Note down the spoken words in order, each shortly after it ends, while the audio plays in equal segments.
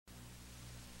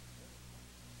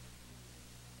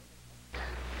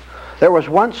There was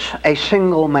once a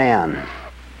single man,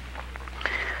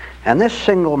 and this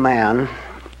single man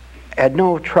had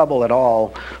no trouble at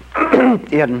all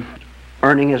in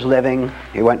earning his living.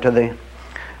 He went to the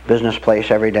business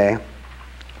place every day,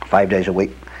 5 days a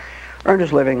week, earned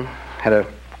his living, had a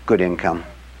good income.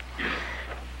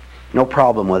 No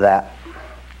problem with that.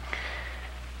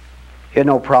 He had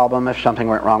no problem if something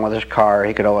went wrong with his car.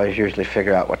 He could always usually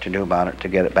figure out what to do about it to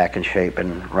get it back in shape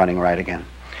and running right again.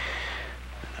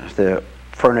 If the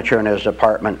furniture in his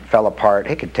apartment fell apart,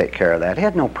 he could take care of that. He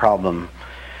had no problem,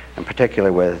 in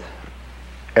particular with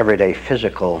everyday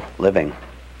physical living.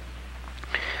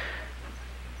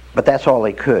 But that's all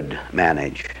he could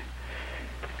manage.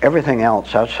 Everything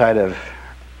else outside of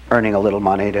earning a little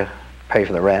money to pay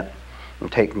for the rent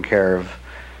and taking care of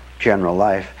general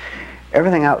life,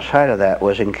 everything outside of that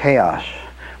was in chaos,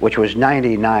 which was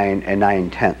 99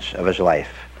 9/10 of his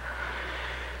life.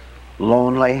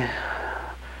 Lonely,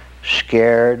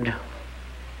 scared,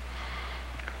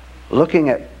 looking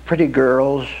at pretty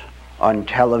girls on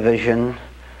television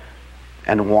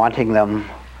and wanting them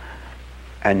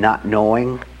and not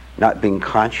knowing, not being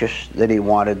conscious that he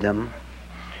wanted them.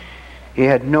 He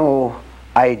had no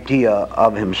idea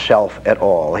of himself at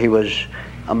all. He was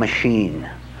a machine,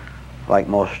 like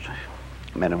most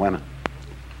men and women.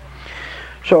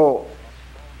 So,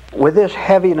 with this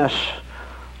heaviness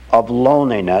of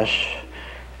loneliness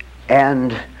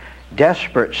and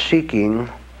desperate seeking,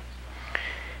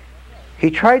 he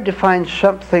tried to find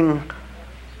something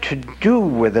to do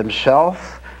with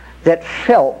himself that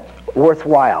felt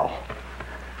worthwhile,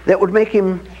 that would make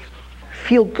him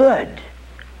feel good.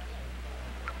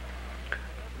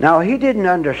 Now, he didn't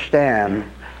understand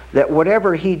that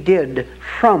whatever he did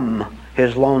from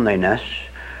his loneliness,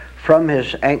 from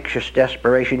his anxious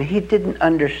desperation, he didn't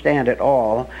understand at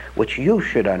all, which you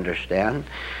should understand,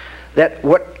 that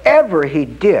whatever he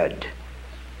did,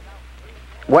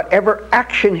 whatever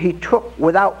action he took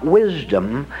without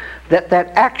wisdom, that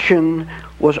action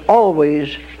was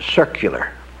always circular.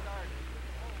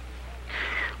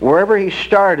 Wherever he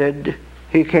started,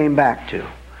 he came back to.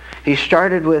 He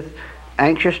started with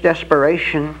anxious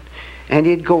desperation, and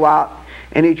he'd go out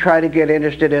and he'd try to get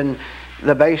interested in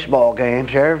the baseball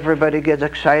games. Everybody gets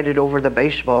excited over the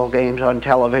baseball games on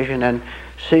television and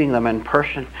seeing them in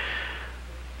person.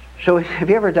 So have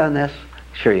you ever done this?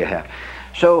 Sure you have.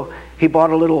 So he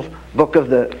bought a little book of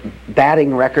the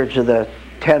batting records of the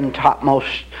 10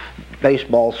 topmost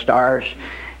baseball stars,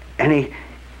 and he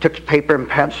took paper and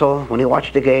pencil when he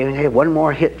watched the game. Hey, one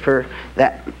more hit for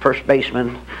that first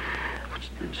baseman,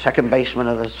 second baseman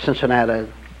of the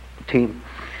Cincinnati team.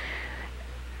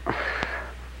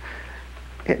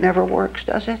 It never works,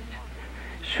 does it?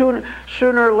 Sooner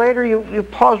or later, you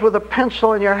pause with a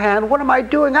pencil in your hand. What am I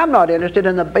doing? I'm not interested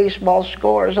in the baseball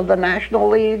scores of the National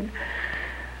League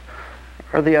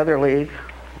or the other league,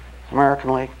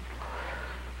 American League.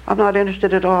 I'm not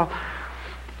interested at all.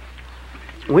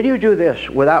 When you do this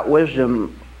without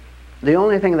wisdom, the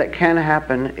only thing that can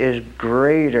happen is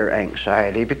greater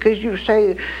anxiety, because you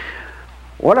say,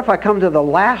 what if I come to the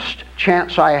last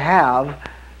chance I have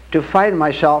to find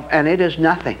myself and it is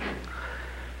nothing?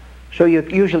 So you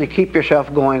usually keep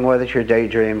yourself going, whether it's your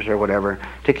daydreams or whatever,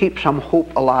 to keep some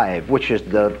hope alive, which is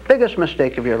the biggest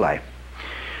mistake of your life.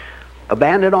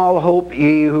 Abandon all hope,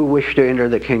 ye who wish to enter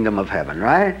the kingdom of heaven,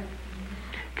 right?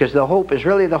 Because the hope is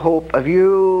really the hope of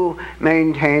you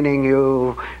maintaining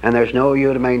you, and there's no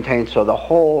you to maintain, so the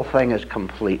whole thing is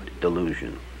complete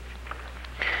delusion.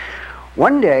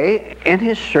 One day, in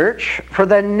his search for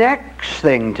the next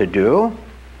thing to do,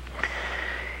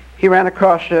 he ran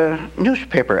across a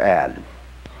newspaper ad.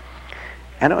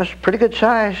 And it was pretty good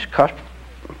size, cost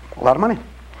a lot of money.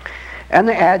 And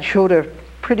the ad showed a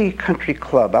pretty country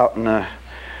club out in the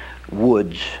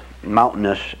woods,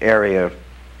 mountainous area,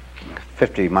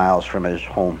 50 miles from his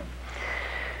home.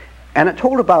 And it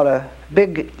told about a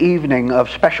big evening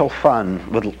of special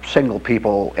fun with single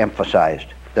people emphasized.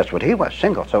 That's what he was,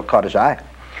 single, so it caught his eye.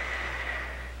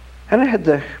 And it had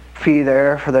the fee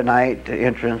there for the night, the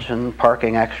entrance and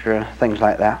parking extra, things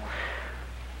like that.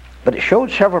 But it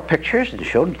showed several pictures, and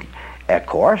showed, of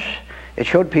course, it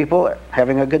showed people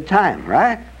having a good time,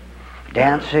 right?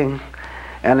 Dancing.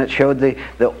 And it showed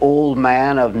the old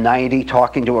man of 90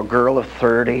 talking to a girl of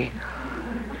 30.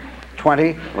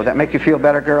 20? Would that make you feel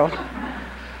better, girls?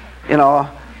 You know,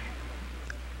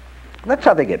 that's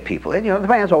how they get people. And, you know, the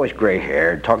man's always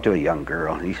gray-haired, talking to a young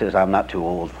girl, and he says, I'm not too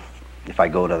old if I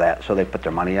go to that, so they put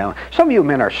their money down. Some of you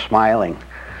men are smiling.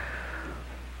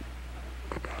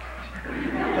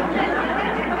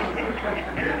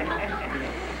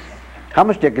 How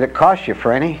much did it cost you,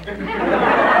 Franny?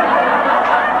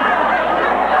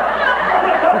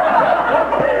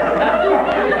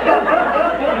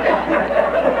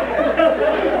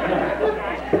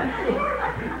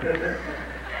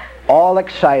 all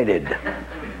excited.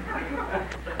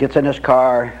 Gets in his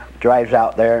car, drives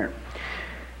out there.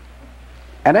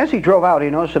 And as he drove out, he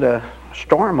noticed that a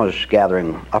storm was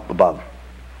gathering up above.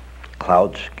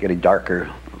 Clouds getting darker,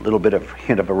 a little bit of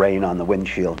hint of a rain on the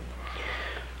windshield.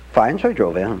 Fine, so he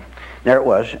drove in. There it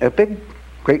was, a big,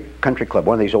 great country club.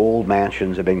 One of these old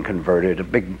mansions had been converted, a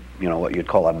big, what you'd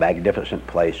call a magnificent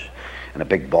place, and a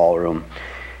big ballroom.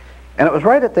 And it was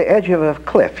right at the edge of a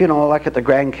cliff, like at the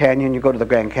Grand Canyon. You go to the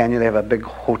Grand Canyon, they have a big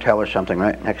hotel or something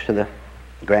right next to the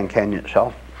Grand Canyon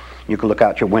itself. You can look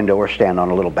out your window or stand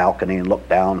on a little balcony and look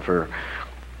down for a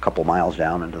couple miles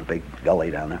down into the big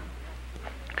gully down there.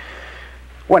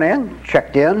 Went in,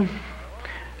 checked in.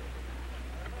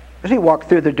 As he walked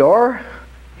through the door,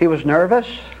 he was nervous.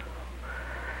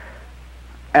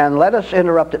 And let us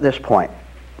interrupt at this point.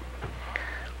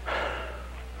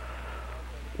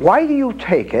 Why do you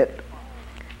take it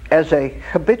as a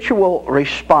habitual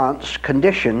response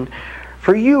condition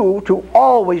for you to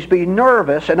always be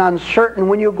nervous and uncertain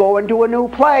when you go into a new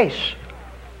place?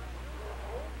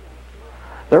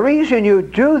 The reason you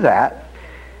do that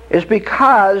is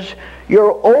because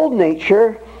your old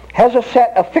nature has a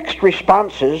set of fixed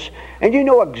responses, and you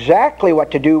know exactly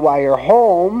what to do while you're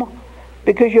home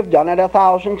because you've done it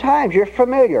 1,000 times. You're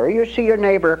familiar. You see your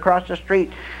neighbor across the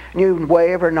street and you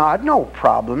wave or nod. No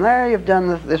problem there. You've done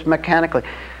this mechanically.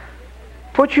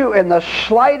 Put you in the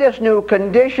slightest new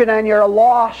condition and you're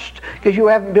lost because you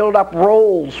haven't built up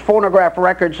rolls, phonograph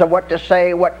records of what to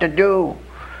say, what to do.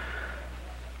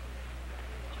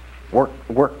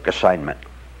 Work assignment.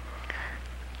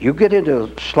 You get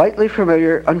into slightly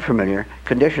familiar, unfamiliar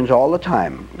conditions all the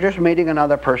time. Just meeting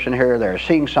another person here or there,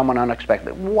 seeing someone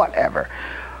unexpected, whatever.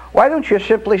 Why don't you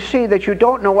simply see that you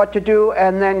don't know what to do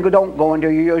and then don't go into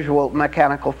your usual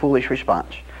mechanical, foolish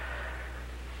response?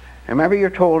 Remember, you're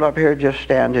told up here, just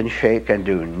stand and shake and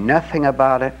do nothing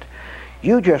about it.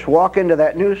 You just walk into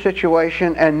that new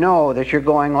situation and know that you're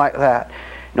going like that,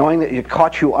 knowing that it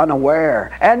caught you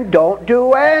unaware, and don't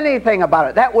do anything about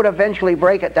it. That would eventually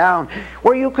break it down,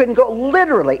 where you can go,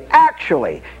 literally,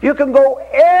 actually, you can go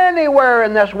anywhere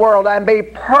in this world and be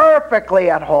perfectly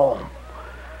at home.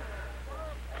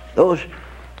 Those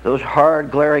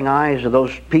hard, glaring eyes of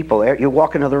those people there, you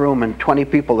walk into the room and 20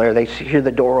 people there, they hear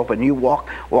the door open, you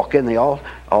walk in, they all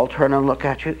turn and look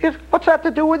at you. What's that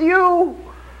to do with you?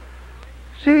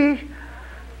 See?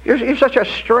 You're such a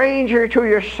stranger to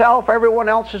yourself. Everyone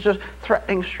else is a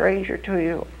threatening stranger to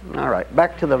you. All right,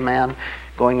 back to the man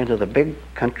going into the big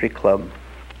country club,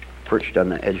 perched on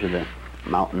the edge of the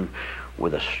mountain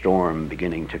with a storm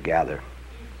beginning to gather.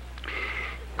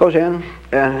 Goes in,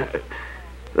 and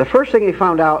the first thing he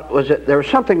found out was that there was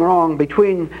something wrong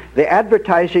between the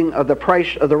advertising of the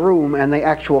price of the room and the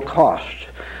actual cost.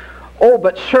 Oh,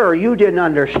 but sir, you didn't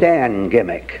understand,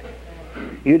 gimmick.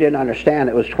 You didn't understand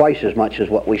it was twice as much as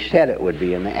what we said it would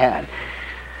be in the ad.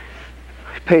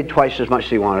 He paid twice as much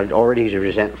as he wanted. Already he's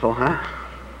resentful, huh?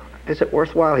 Is it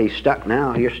worthwhile? He's stuck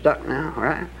now. You're stuck now,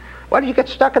 right? Why did you get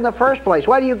stuck in the first place?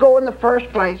 Why do you go in the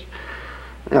first place?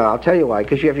 No, I'll tell you why.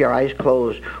 Because you have your eyes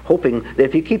closed, hoping that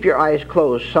if you keep your eyes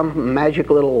closed, some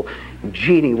magic little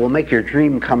genie will make your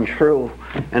dream come true.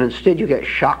 And instead you get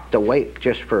shocked awake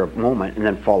just for a moment and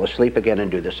then fall asleep again and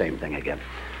do the same thing again.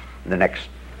 The next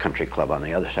country club on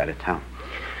the other side of town.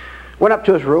 Went up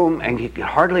to his room and he could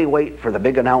hardly wait for the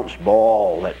big announced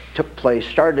ball that took place.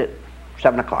 Started at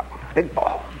 7 o'clock. Big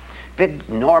ball. Big,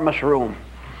 enormous room.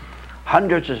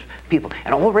 Hundreds of people.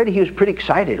 And already he was pretty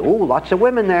excited. Oh, lots of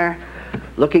women there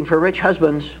looking for rich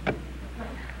husbands.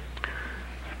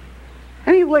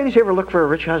 Any of you ladies ever look for a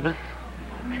rich husband?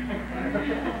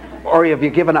 Or have you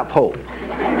given up hope?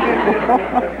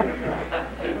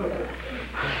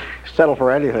 Settle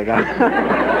for anything, huh?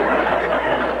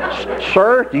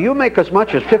 Sir, do you make as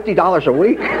much as $50 a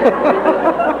week?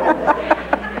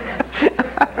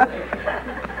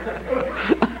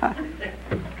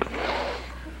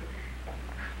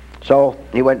 So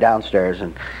he went downstairs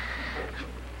and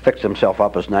fixed himself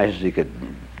up as nice as he could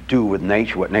do with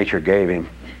nature, what nature gave him.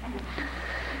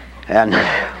 And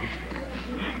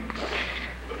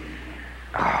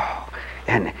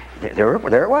there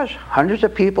it was, hundreds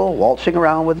of people waltzing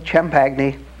around with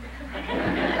Champagne.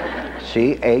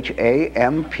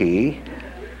 C-H-A-M-P.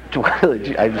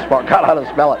 I just forgot how to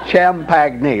spell it.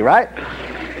 Champagne, right?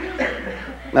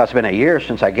 Now, it's been a year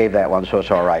since I gave that one, so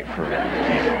it's all right for me.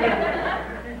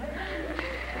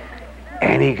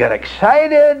 And he got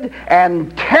excited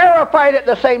and terrified at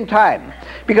the same time,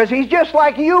 because he's just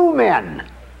like you men.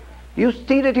 You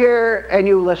seated here and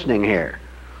you listening here.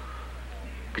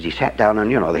 Because he sat down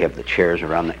and, they have the chairs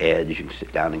around the edge. You can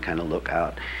sit down and kind of look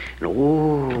out. And,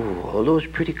 oh, all those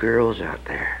pretty girls out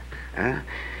there.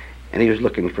 And he was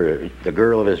looking for the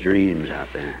girl of his dreams out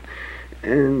there.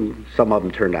 And some of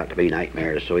them turned out to be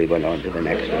nightmares, so he went on to the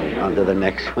next one, on to the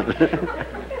next one.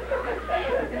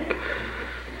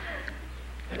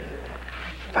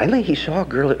 Finally, he saw a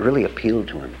girl that really appealed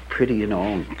to him. Pretty, you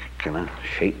know, kind of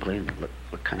shapely, and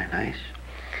looked kind of nice.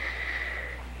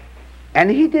 And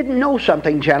he didn't know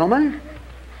something, gentlemen.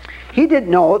 He didn't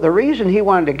know the reason he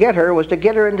wanted to get her was to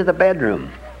get her into the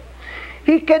bedroom.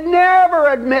 He could never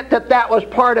admit that that was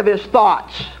part of his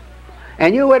thoughts.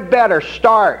 And you had better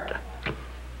start.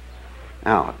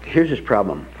 Now, here's his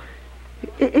problem.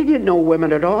 He didn't know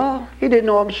women at all. He didn't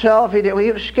know himself. He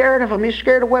was scared of them. He's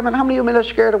scared of women. How many of you men are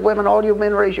scared of women? All you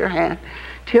men, raise your hand.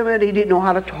 Timid. He didn't know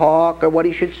how to talk or what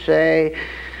he should say.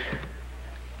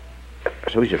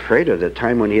 So he's afraid of the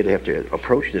time when he'd have to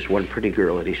approach this one pretty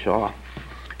girl that he saw,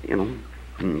 you know,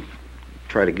 and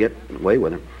try to get away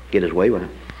with her, get his way with her.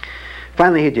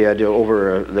 Finally, he did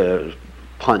over the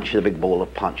punch, the big bowl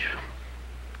of punch.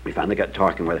 We finally got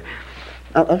talking with her.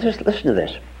 I'll just listen to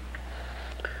this.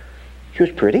 She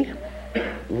was pretty,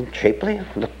 shapely,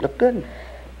 looked good.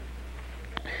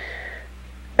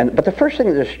 But the first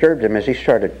thing that disturbed him is he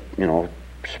started, you know,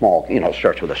 small, you know,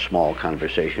 starts with a small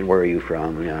conversation. Where are you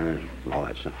from? You know, all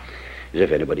that stuff. As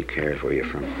if anybody cares where you're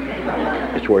from.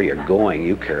 It's where you're going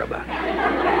you care about.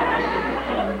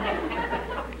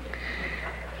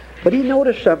 But he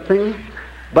noticed something.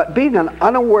 But being an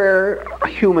unaware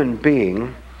human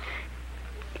being,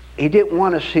 he didn't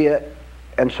want to see it,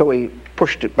 and so he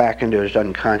pushed it back into his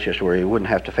unconscious where he wouldn't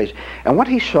have to face it. And what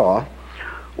he saw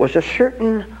was a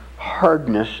certain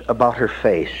hardness about her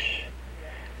face.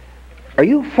 Are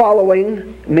you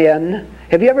following, men?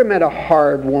 Have you ever met a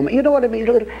hard woman? You know what I mean?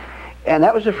 And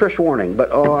that was the first warning. But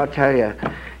oh, I'll tell you,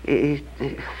 he's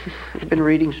been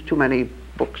reading too many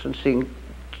books and seeing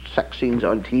sex scenes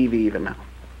on TV even now.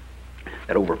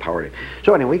 That overpowered him.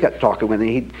 So anyway, we got talking with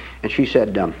him, and she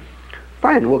said,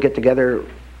 fine, we'll get together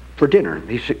for dinner.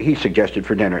 He suggested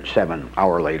for dinner at 7, an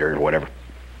hour later or whatever.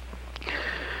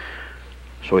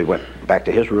 So he went back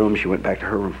to his room, she went back to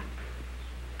her room.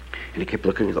 And he kept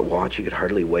looking at the watch. He could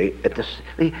hardly wait.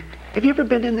 Have you ever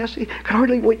been in this? He could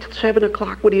hardly wait till 7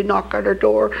 o'clock when he'd knock on her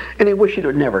door, and he wished it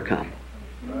would never come.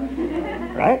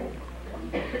 Right?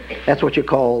 That's what you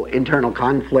call internal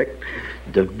conflict,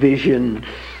 division,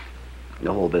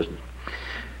 the whole business.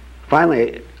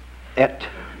 Finally, at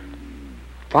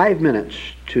 5 minutes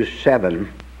to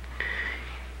 7,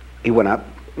 he went up.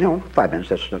 You know, 5 minutes,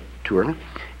 that's not too early.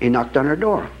 He knocked on her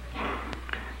door.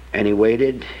 And he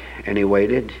waited, and he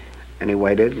waited, and he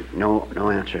waited. No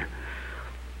answer.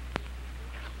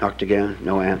 Knocked again,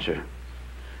 no answer.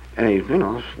 And he, you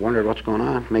know, wondered what's going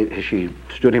on. Maybe she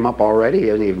stood him up already. He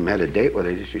hasn't even had a date with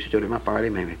her. She stood him up already,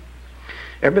 maybe.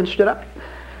 Ever been stood up?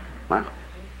 Wow.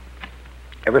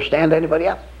 Ever stand anybody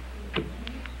up?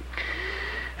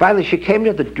 Finally, she came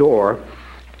to the door,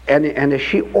 and as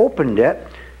she opened it,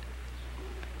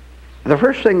 the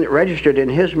first thing that registered in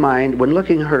his mind when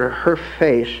looking at her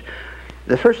face,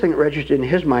 the first thing that registered in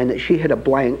his mind that she had a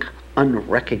blank,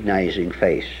 unrecognizing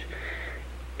face.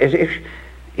 As if,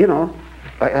 you know,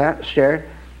 like that, stared.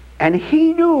 And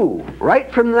he knew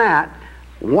right from that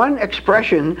one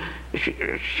expression,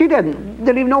 she didn't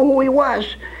even know who he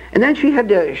was. And then she had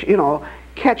to, you know,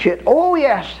 catch it. Oh,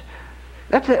 yes,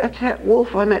 that's that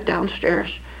wolf I met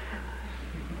downstairs.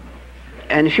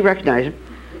 And she recognized him.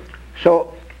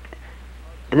 So,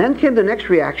 and then came the next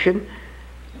reaction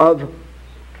of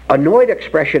annoyed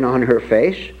expression on her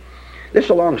face. This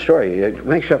is a long story. It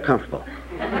makes you comfortable.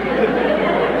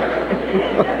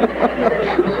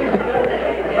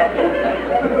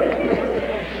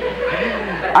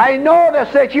 I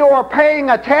notice that you are paying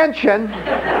attention.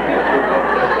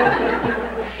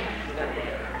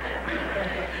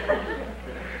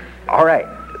 All right.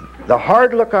 The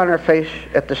hard look on her face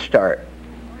at the start.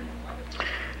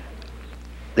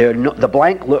 The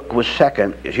blank look was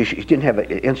second. She didn't have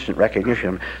an instant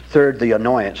recognition. Third, the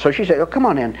annoyance. So she said, oh, come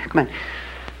on in, come on.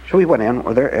 So we went in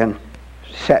with her and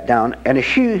sat down. And as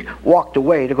she walked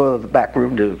away to go to the back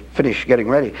room to finish getting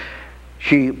ready,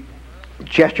 she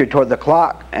gestured toward the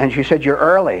clock and she said, you're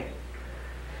early.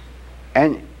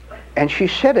 And she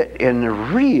said it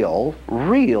in real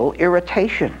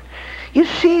irritation. You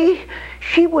see,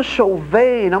 she was so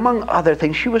vain, among other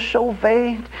things. She was so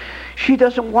vain. She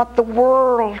doesn't want the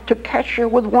world to catch her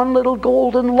with one little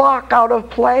golden lock out of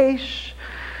place.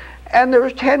 And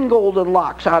there's 10 golden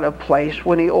locks out of place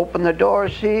when he opened the door,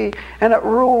 see? And it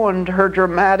ruined her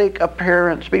dramatic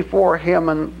appearance before him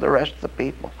and the rest of the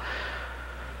people.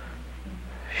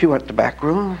 She went to the back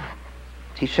room.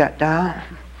 He sat down,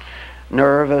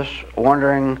 nervous,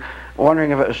 wondering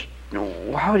if it was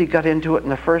how he got into it in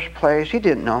the first place. He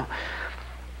didn't know.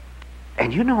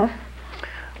 And you know,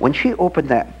 when she opened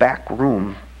that back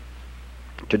room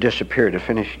to disappear, to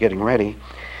finish getting ready,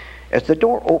 as the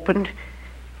door opened,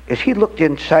 as he looked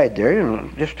inside there, you know,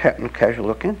 just happened to casually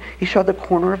look in, he saw the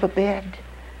corner of a bed.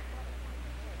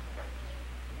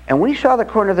 And when he saw the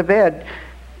corner of the bed,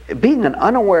 being an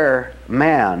unaware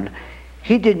man,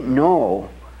 he didn't know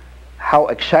how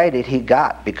excited he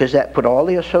got, because that put all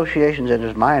the associations in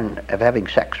his mind of having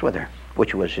sex with her,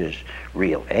 which was his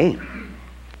real aim,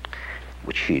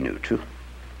 which she knew too.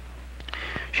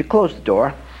 She closed the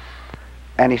door,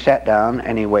 and he sat down,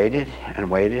 and he waited and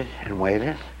waited and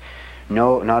waited.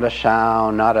 No, not a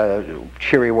sound, not a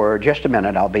cheery word. Just a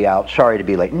minute, I'll be out. Sorry to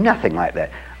be late. Nothing like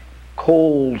that.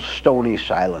 Cold, stony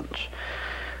silence.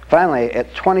 Finally,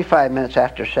 at 25 minutes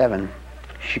after 7,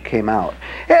 she came out.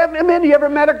 Hey, man, you ever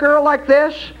met a girl like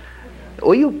this?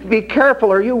 Well, you be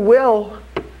careful, or you will.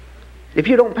 If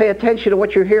you don't pay attention to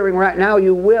what you're hearing right now,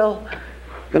 you will.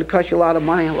 It's going to cost you a lot of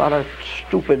money, a lot of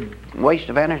stupid waste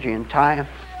of energy and time.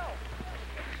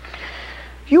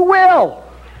 You will.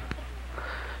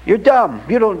 You're dumb.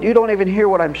 You don't even hear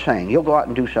what I'm saying. You'll go out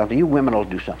and do something. You women will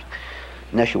do something.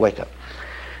 Unless you wake up.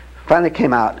 Finally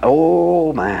came out.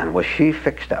 Oh man, was she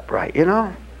fixed up right, you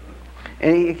know?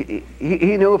 And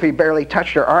he knew if he barely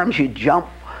touched her arm, she'd jump.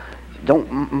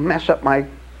 Don't mess up my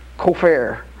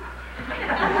coiffure.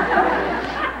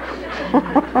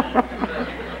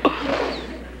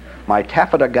 My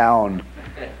taffeta gown.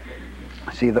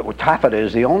 See, the taffeta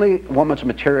is the only woman's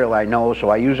material I know, so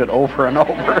I use it over and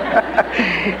over.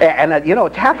 And you know,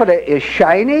 taffeta is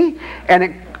shiny,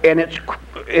 and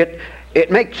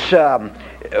it makes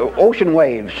ocean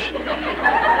waves,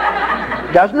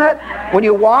 doesn't it? When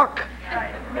you walk.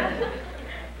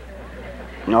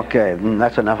 Okay,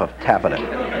 that's enough of taffeta.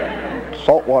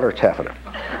 Saltwater taffeta.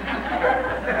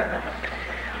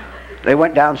 They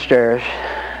went downstairs,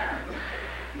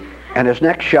 and his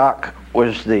next shock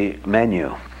was the menu,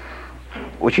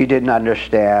 which he didn't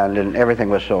understand, and everything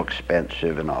was so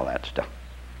expensive and all that stuff.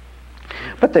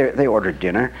 But they ordered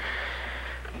dinner,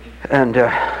 and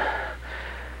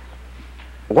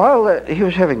while he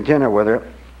was having dinner with her,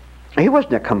 he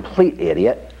wasn't a complete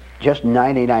idiot, just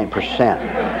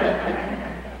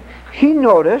 99%. He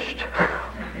noticed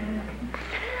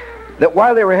that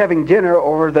while they were having dinner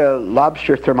over the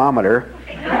lobster thermometer,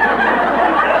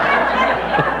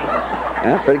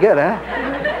 yeah, pretty good, huh?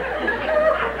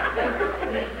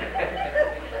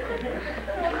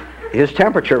 His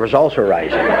temperature was also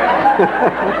rising.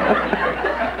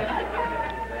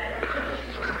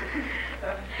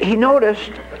 He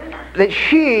noticed that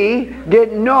she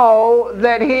didn't know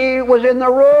that he was in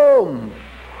the room.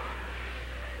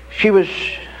 She was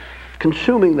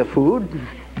consuming the food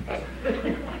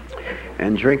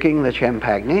and drinking the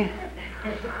champagne.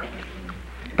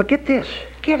 But get this,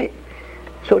 get it,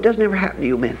 so it doesn't ever happen to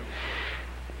you men.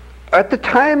 At the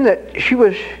time that she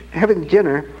was having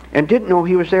dinner and didn't know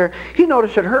he was there, he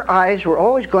noticed that her eyes were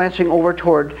always glancing over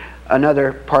toward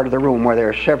another part of the room where there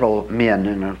are several men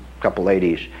and a couple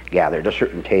ladies gathered, a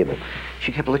certain table.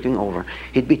 She kept looking over.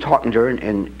 He'd be talking to her,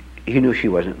 and he knew she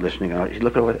wasn't listening. He'd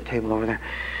look over at the table over there.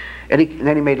 And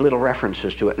then he made little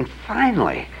references to it. And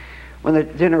finally, when the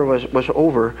dinner was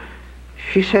over,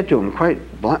 she said to him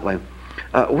quite bluntly,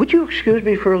 would you excuse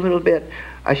me for a little bit?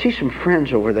 I see some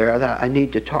friends over there that I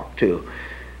need to talk to.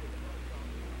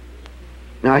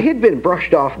 Now, he'd been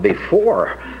brushed off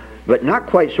before, but not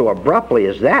quite so abruptly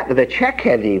as that. The check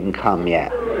hadn't even come yet,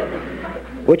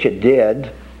 which it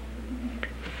did,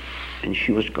 and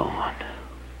she was gone.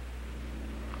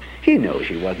 He knew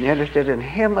she wasn't interested in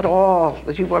him at all.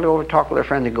 She wanted to go talk with her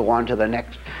friend and go on to the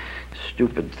next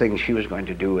stupid thing she was going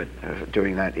to do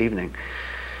during that evening.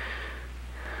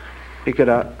 He got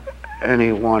up and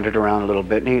he wandered around a little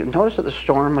bit, and he noticed that the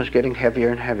storm was getting heavier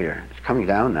and heavier. It's coming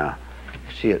down now.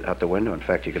 You see it out the window. In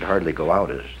fact, you could hardly go out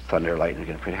as thunder, lightning,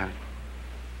 getting pretty heavy.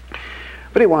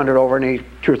 But he wandered over, and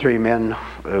two or three men,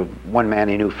 one man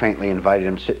he knew faintly invited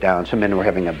him to sit down. Some men were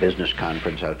having a business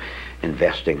conference out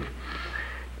investing.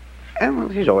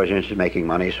 And he's always interested in making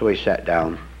money, so he sat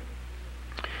down,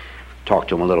 talked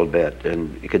to him a little bit,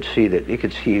 and you could see this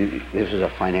is a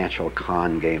financial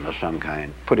con game of some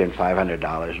kind. Put in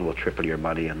 $500 and we'll triple your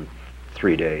money in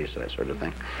 3 days, that sort of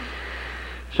thing.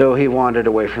 So he wandered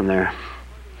away from there.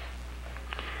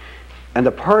 And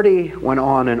the party went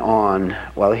on and on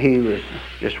while he was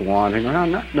just wandering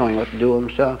around, not knowing what to do with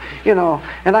himself. You know,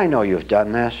 and I know you've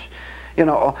done this. You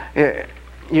know,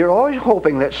 you're always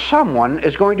hoping that someone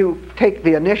is going to take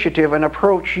the initiative and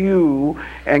approach you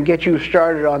and get you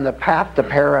started on the path to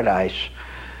paradise.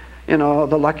 You know,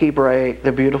 the lucky break,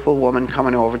 the beautiful woman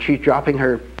coming over, she's dropping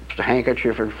her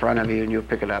handkerchief in front of you and you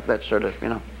pick it up, that sort of,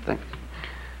 thing.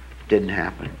 Didn't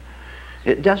happen.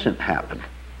 It doesn't happen.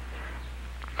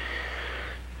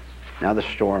 Now the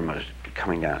storm was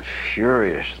coming down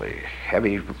furiously,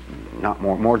 heavy, not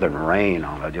more than rain,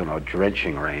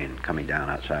 drenching rain coming down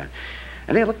outside.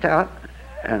 And he looked out,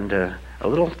 and a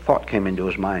little thought came into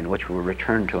his mind, which we'll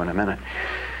return to in a minute.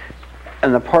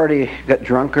 And the party got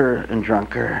drunker and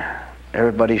drunker.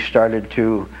 Everybody started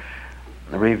to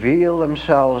reveal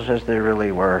themselves as they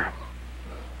really were.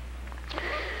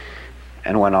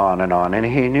 And went on and on. And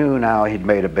he knew now he'd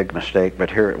made a big mistake,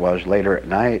 but here it was later at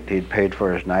night. He'd paid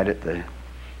for his night at the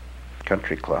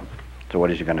country club. So what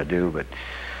is he going to do? But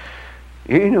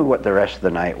he knew what the rest of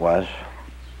the night was.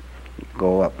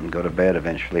 Go up and go to bed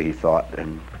eventually, he thought,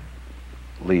 and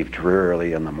leave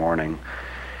drearily in the morning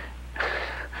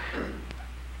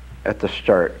at the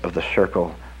start of the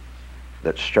circle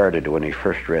that started when he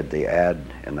first read the ad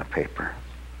in the paper.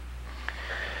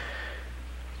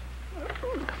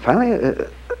 Finally,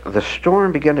 the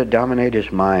storm began to dominate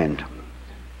his mind,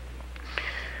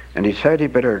 and he decided he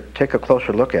better take a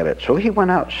closer look at it. So he went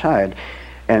outside,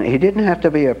 and he didn't have to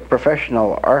be a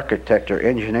professional architect or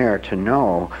engineer to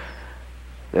know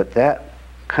that that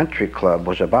country club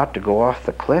was about to go off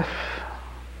the cliff.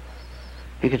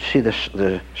 He could see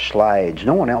the slides.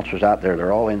 No one else was out there.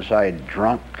 They're all inside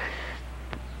drunk.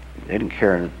 They didn't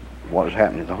care what was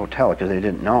happening at the hotel because they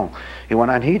didn't know. He went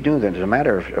on. He knew that it was a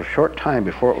matter of a short time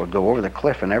before it would go over the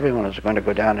cliff and everyone was going to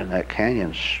go down in that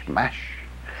canyon, smash.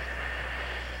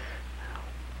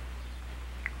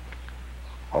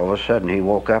 All of a sudden he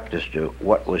woke up as to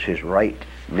what was his right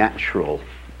natural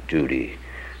duty,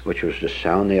 which was to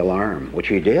sound the alarm, which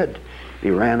he did. He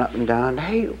ran up and down.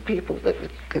 Hey, you people, the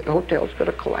hotel's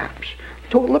going to collapse. He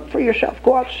told, look for yourself,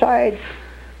 go outside.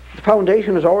 The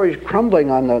foundation is always crumbling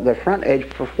on the front edge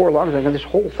for 4 long. And this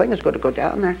whole thing is going to go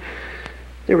down there.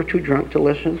 They were too drunk to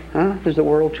listen. Huh? Is the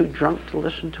world too drunk to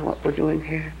listen to what we're doing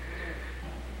here?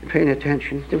 Paying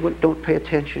attention. They don't pay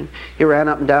attention. He ran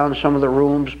up and down some of the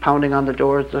rooms, pounding on the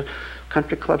doors. The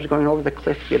country club's going over the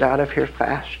cliff. Get out of here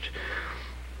fast.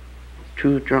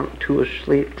 Too drunk, too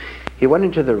asleep. He went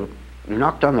into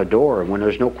knocked on the door, and when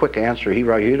there's no quick answer,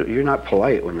 you're not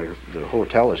polite when the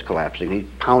hotel is collapsing. He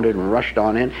pounded and rushed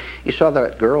on in. He saw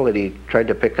that girl that he tried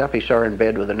to pick up. He saw her in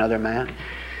bed with another man.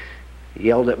 He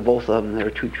yelled at both of them. They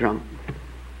were too drunk.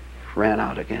 Ran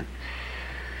out again.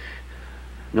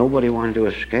 Nobody wanted to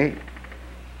escape.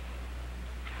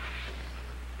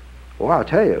 Well, I'll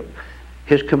tell you,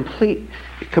 his complete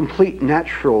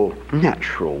natural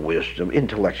wisdom,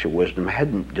 intellectual wisdom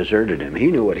hadn't deserted him. He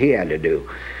knew what he had to do,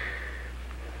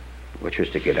 which was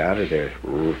to get out of there,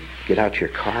 get out your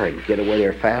car and get away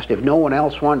there fast. If no one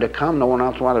else wanted to come, no one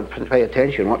else wanted to pay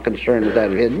attention, what concern was that?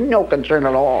 He had no concern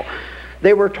at all.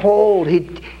 They were told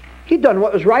he'd done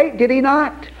what was right, did he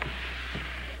not?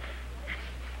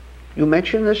 You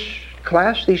mention this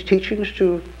class, these teachings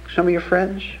to some of your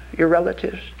friends, your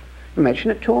relatives. You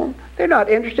mention it to them. They're not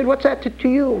interested. What's that to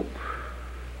you?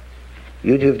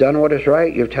 You've done what is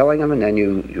right. You're telling them, and then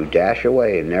you dash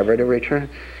away, never to return.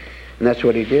 And that's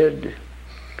what he did.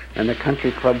 And the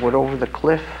country club went over the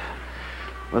cliff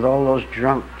with all those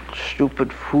drunk,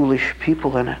 stupid, foolish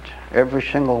people in it. Every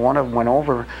single one of them went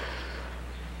over.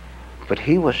 But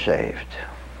he was saved.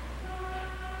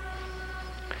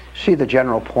 See the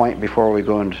general point before we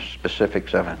go into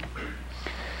specifics of it.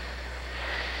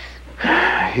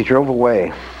 He drove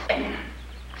away.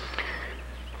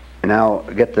 Now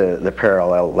get the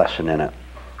parallel lesson in it.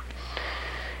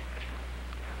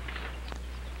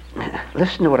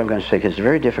 Listen to what I'm going to say, because it's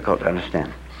very difficult to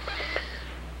understand.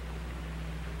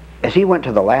 As he went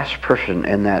to the last person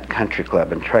in that country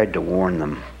club and tried to warn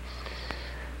them,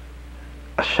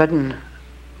 a sudden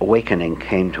awakening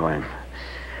came to him.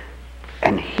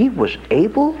 And he was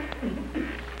able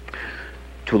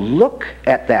to look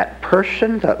at that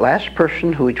person, that last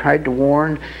person who he tried to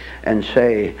warn, and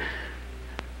say,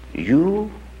 you,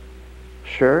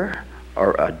 sir,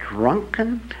 are a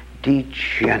drunken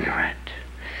degenerate.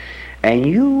 And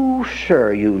you,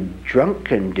 sir, you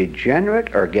drunken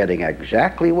degenerate, are getting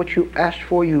exactly what you asked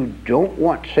for. You don't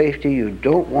want safety. You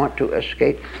don't want to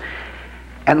escape.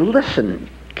 And listen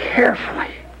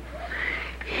carefully.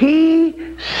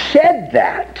 He said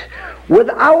that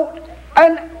without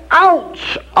an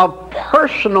ounce of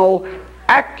personal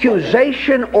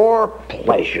accusation or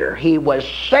pleasure. He was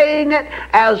saying it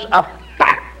as a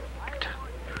fact.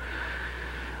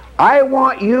 I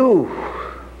want you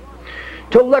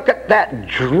to look at that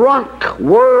drunk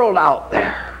world out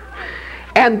there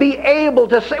and be able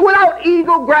to say, without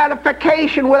ego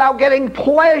gratification, without getting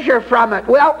pleasure from it,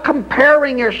 without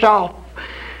comparing yourself,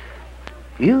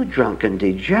 you drunken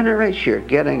degenerates, you're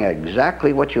getting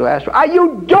exactly what you asked for.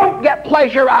 You don't get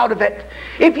pleasure out of it.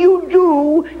 If you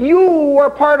do, you are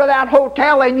part of that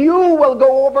hotel and you will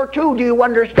go over too. Do you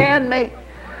understand me?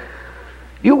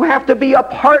 You have to be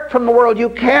apart from the world. You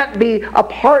can't be a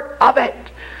part of it.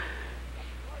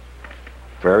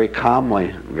 Very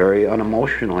calmly, very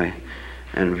unemotionally,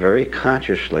 and very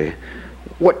consciously.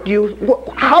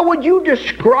 How would you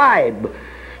describe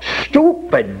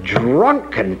stupid,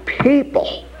 drunken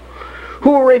people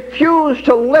who refuse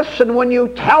to listen when you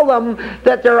tell them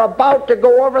that they're about to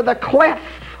go over the cliff?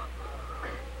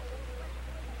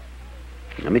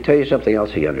 Let me tell you something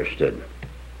else he understood.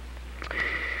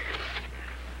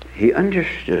 He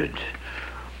understood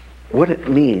what it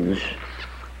means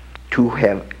to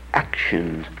have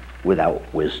action without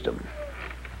wisdom.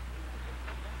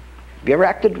 Have you ever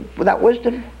acted without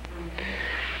wisdom?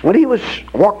 When he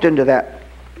walked into that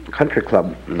country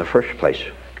club in the first place,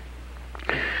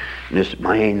 and his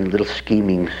mind, little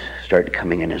scheming started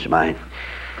coming in his mind.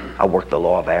 I'll work the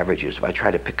law of averages. If I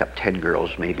try to pick up 10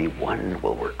 girls, maybe one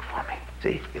will work for me.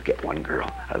 See, you get one girl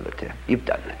out of the 10. You've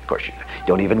done that. Of course, you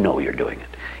don't even know you're doing it.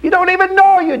 You don't even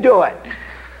know you do it.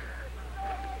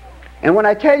 And when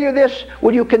I tell you this,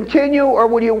 will you continue, or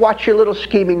will you watch your little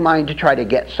scheming mind to try to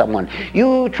get someone?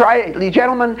 You try,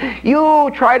 gentlemen,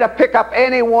 you try to pick up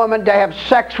any woman to have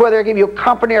sex with her, give you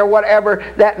company or whatever,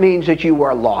 that means that you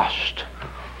are lost.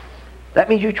 That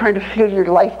means you're trying to fill your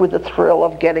life with the thrill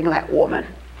of getting that woman.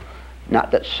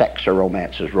 Not that sex or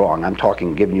romance is wrong. I'm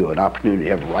talking giving you an opportunity to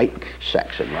have right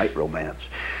sex and right romance,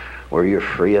 where you're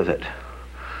free of it.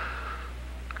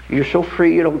 You're so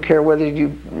free you don't care whether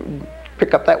you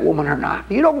pick up that woman or not.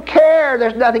 You don't care.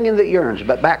 There's nothing in that yearns.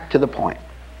 But back to the point.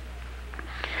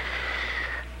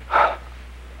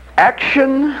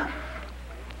 Action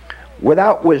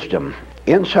without wisdom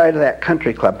inside of that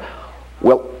country club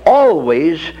will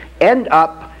always end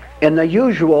up in the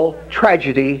usual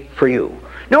tragedy for you.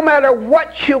 No matter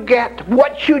what you get,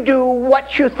 what you do,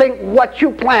 what you think, what you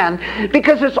plan,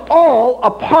 because it's all a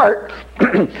part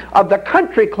of the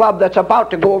country club that's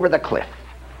about to go over the cliff.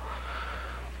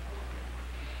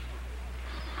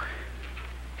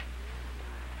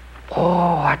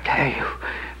 Oh, I tell you,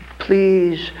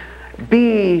 please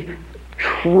be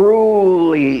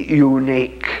truly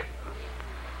unique,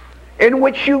 in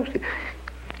which you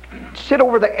sit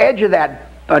over the edge of that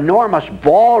enormous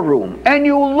ballroom and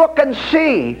you look and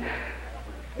see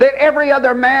that every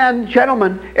other man,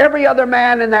 gentlemen, every other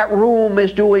man in that room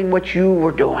is doing what you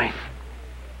were doing.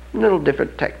 Little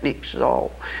different techniques is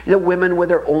all. The women with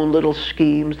their own little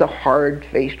schemes, the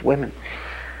hard-faced women.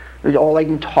 All they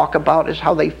can talk about is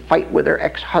how they fight with their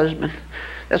ex-husband.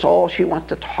 That's all she wants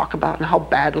to talk about, and how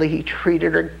badly he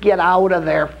treated her. Get out of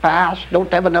there fast.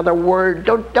 Don't have another word.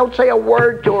 Don't say a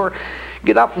word to her.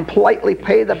 Get up and politely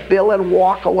pay the bill and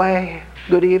walk away.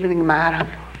 Good evening, madam.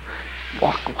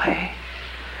 Walk away.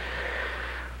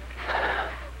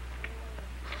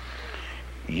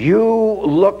 You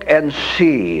look and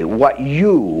see what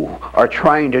you are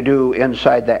trying to do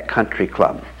inside that country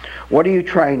club. What are you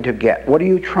trying to get? What are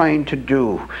you trying to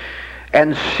do?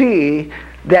 And see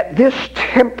that this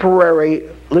temporary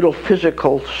little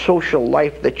physical social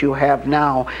life that you have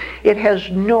now, it has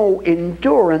no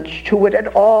endurance to it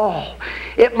at all.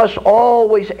 It must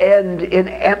always end in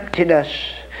emptiness.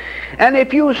 And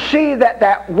if you see that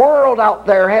that world out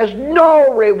there has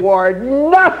no reward,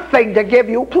 nothing to give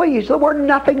you, please, the word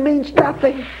nothing means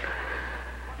nothing.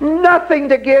 Nothing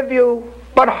to give you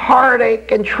but heartache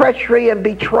and treachery and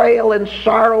betrayal and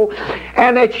sorrow,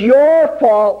 and it's your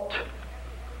fault.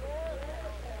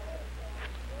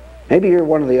 Maybe you're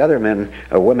one of the other men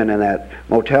or women in that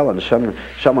motel, and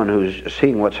someone who's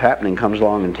seeing what's happening comes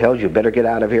along and tells you, better get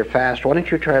out of here fast. Why don't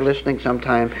you try listening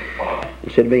sometime,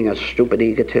 instead of being a stupid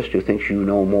egotist who thinks you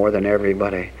know more than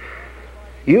everybody.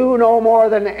 You know more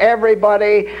than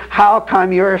everybody. How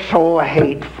come you're so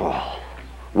hateful?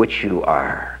 Which you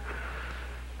are.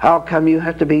 How come you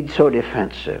have to be so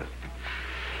defensive?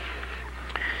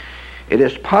 It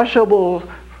is possible,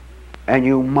 and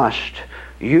you must,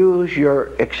 use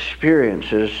your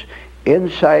experiences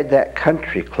inside that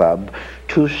country club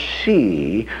to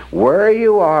see where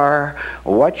you are,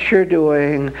 what you're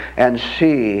doing, and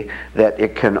see that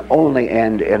it can only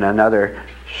end in another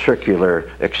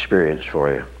circular experience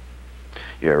for you.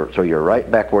 So you're right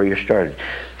back where you started.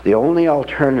 The only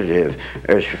alternative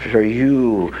is for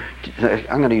you,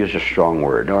 I'm going to use a strong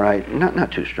word, all right?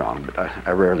 Not too strong, but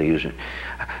I rarely use it.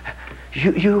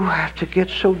 You have to get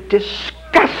so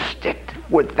disgusted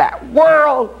with that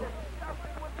world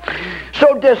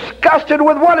so disgusted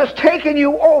with what has taken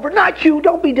you over. Not you.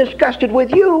 Don't be disgusted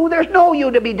with you. There's no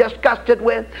you to be disgusted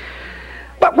with.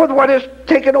 But with what has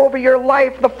taken over your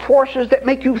life, the forces that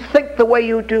make you think the way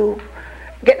you do,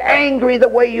 get angry the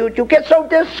way you do, get so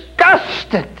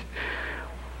disgusted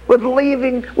with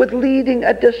leading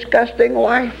a disgusting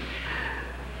life.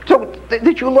 So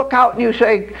that you look out and you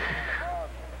say,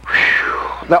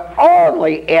 the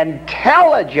only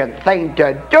intelligent thing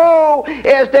to do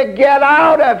is to get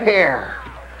out of here.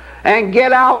 And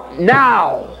get out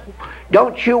now.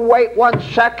 Don't you wait 1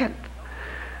 second.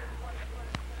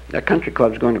 That country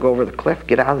club's going to go over the cliff.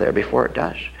 Get out of there before it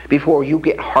does. Before you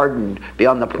get hardened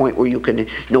beyond the point where you can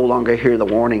no longer hear the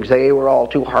warnings. They were all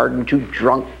too hardened, too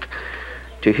drunk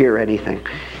to hear anything.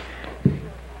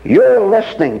 You're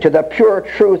listening to the pure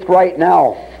truth right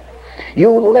now.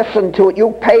 You listen to it,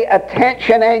 you pay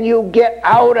attention, and you get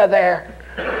out of there.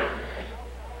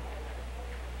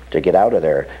 To get out of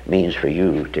there means for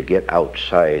you to get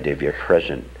outside of your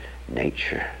present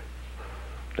nature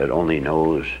that only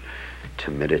knows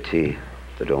timidity,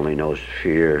 that only knows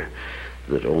fear,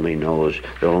 that only knows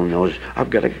I've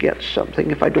got to get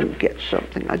something. If I don't get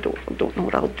something, I don't know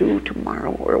what I'll do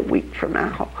tomorrow or a week from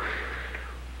now.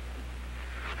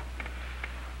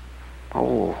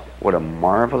 Oh, what a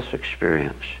marvelous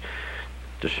experience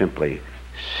to simply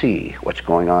see what's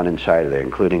going on inside of there,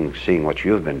 including seeing what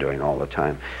you've been doing all the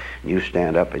time. And you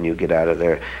stand up and you get out of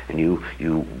there and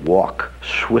you walk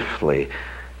swiftly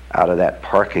out of that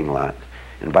parking lot.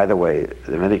 And by the way,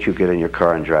 the minute you get in your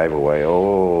car and drive away,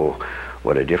 oh,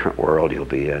 what a different world you'll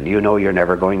be in. You know you're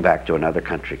never going back to another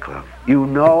country club. You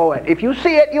know it. If you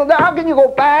see it, you'll know. How can you go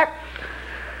back?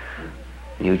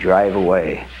 You drive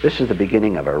away. This is the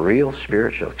beginning of a real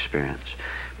spiritual experience.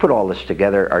 Put all this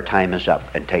together. Our time is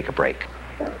up, and take a break.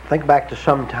 Think back to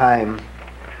some time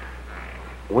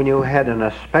when you had an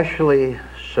especially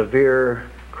severe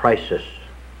crisis.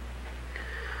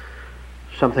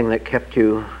 Something that kept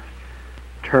you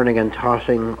turning and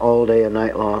tossing all day and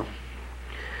night long,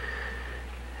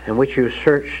 in which you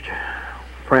searched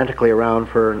frantically around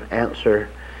for an answer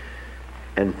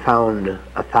and found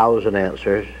 1,000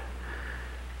 answers,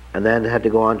 and then had to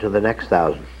go on to the next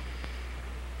 1,000.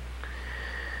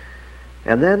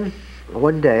 And then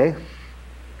one day,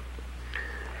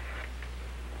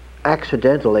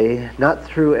 accidentally, not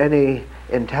through any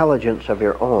intelligence of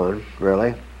your own,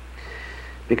 really,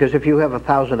 because if you have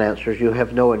 1,000 answers, you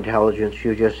have no intelligence,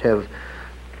 you just have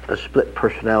a split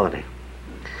personality.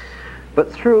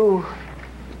 But through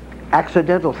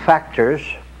accidental factors,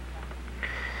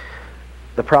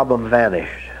 the problem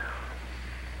vanished.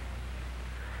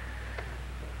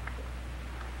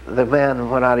 The man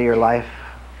went out of your life,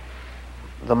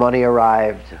 the money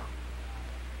arrived,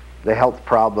 the health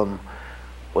problem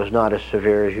was not as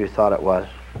severe as you thought it was.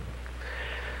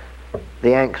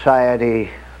 The anxiety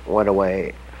went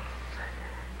away.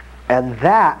 And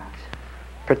that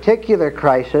particular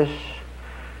crisis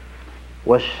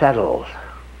was settled.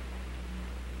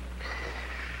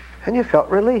 And you felt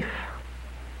relief.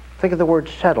 Think of the word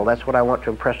settle. That's what I want to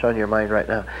impress on your mind right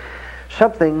now.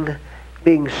 Something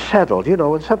being settled. You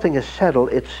know, when something is settled,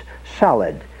 it's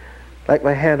solid. Like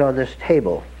my hand on this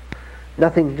table.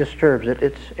 Nothing disturbs it.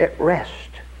 It's at rest.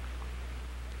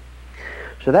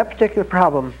 So that particular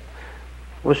problem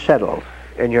was settled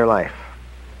in your life.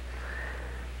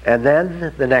 And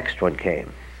then the next one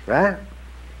came, right? A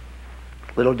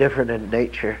little different in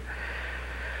nature,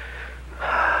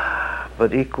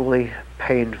 but equally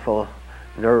painful,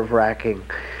 nerve-wracking.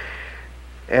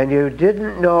 And you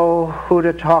didn't know who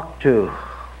to talk to.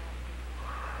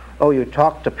 Oh, you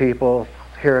talked to people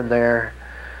here and there,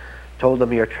 told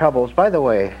them your troubles. By the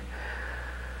way,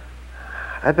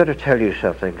 I better tell you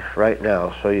something right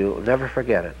now so you'll never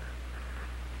forget it.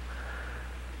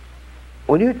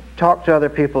 When you talk to other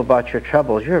people about your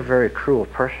troubles, you're a very cruel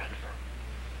person.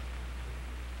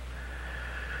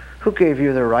 Who gave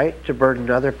you the right to burden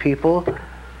other people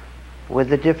with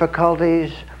the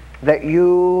difficulties that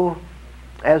you,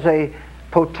 as a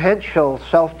potential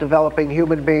self-developing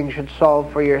human being, should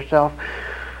solve for yourself?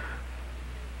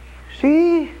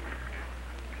 See?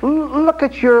 Look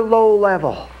at your low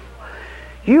level.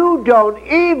 You don't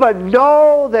even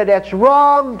know that it's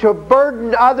wrong to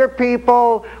burden other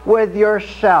people with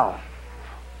yourself,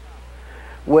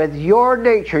 with your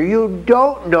nature. You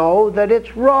don't know that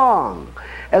it's wrong.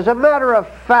 As a matter of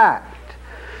fact,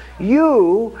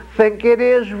 you think it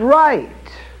is right.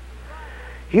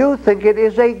 You think it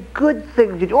is a good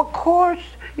thing to do. Of course,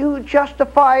 you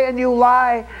justify and you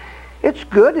lie. It's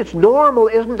good, it's normal,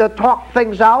 isn't it, to talk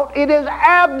things out? It is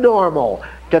abnormal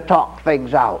to talk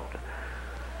things out.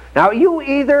 Now, you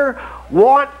either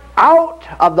want out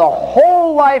of the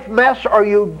whole life mess or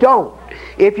you don't.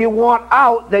 If you want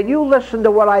out, then you listen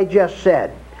to what I just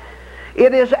said.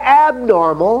 It is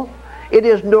abnormal, it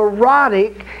is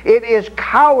neurotic, it is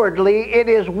cowardly, it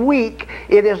is weak,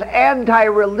 it is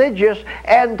anti-religious,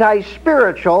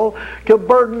 anti-spiritual to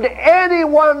burden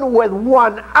anyone with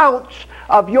 1 ounce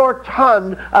of your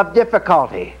ton of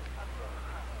difficulty.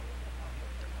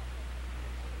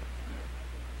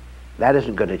 That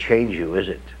isn't going to change you, is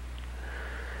it?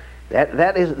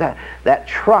 That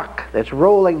truck that's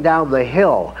rolling down the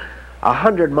hill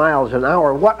 100 miles an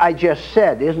hour, what I just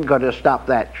said isn't going to stop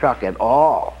that truck at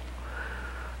all.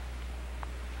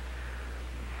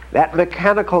 That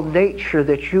mechanical nature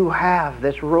that you have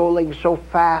that's rolling so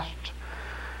fast,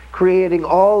 creating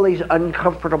all these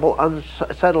uncomfortable,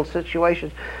 unsettled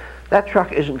situations, that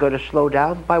truck isn't going to slow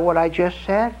down by what I just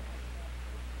said.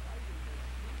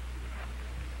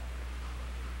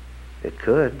 It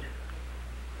could.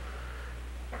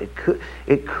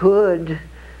 It could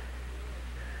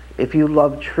if you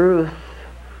love truth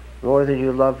more than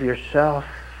you love yourself.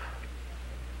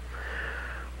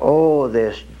 Oh,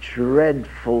 this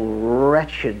dreadful,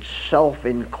 wretched,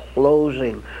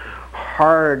 self-enclosing,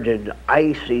 hard and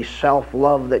icy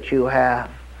self-love that you have.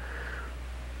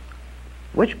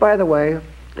 Which, by the way,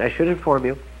 I should inform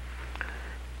you,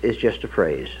 is just a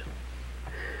phrase.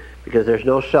 Because there's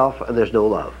no self and there's no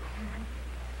love.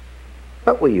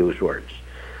 But we use words.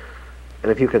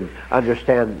 And if you can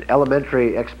understand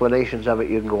elementary explanations of it,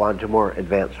 you can go on to more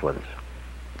advanced ones.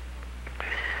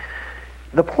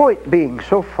 The point being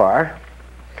so far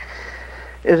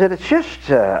is that it's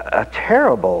just a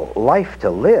terrible life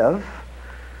to live,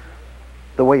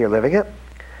 the way you're living it,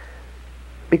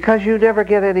 because you never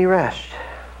get any rest.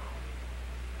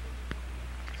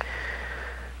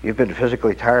 You've been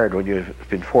physically tired when you've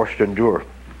been forced to endure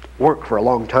work for a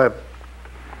long time.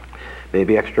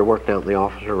 Maybe extra work down in the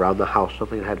office or around the house,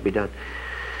 something that had to be done.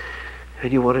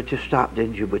 And you wanted to stop,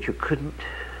 didn't you? But you couldn't.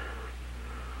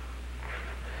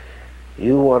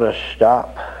 You want to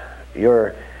stop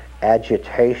your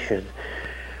agitation.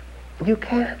 You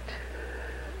can't.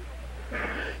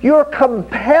 You're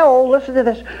compelled, listen to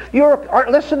this,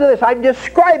 listen to this, I'm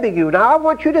describing you. Now I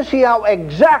want you to see how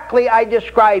exactly I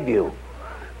describe you.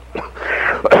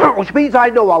 Which means I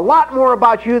know a lot more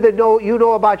about you than you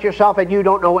know about yourself, and you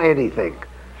don't know anything.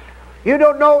 You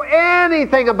don't know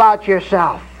anything about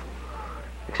yourself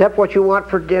except what you want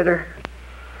for dinner.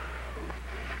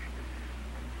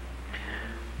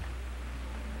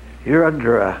 You're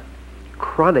under a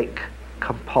chronic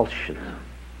compulsion.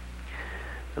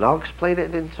 And I'll explain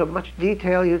it in so much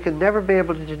detail you can never be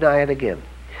able to deny it again.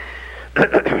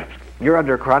 You're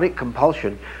under chronic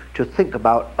compulsion to think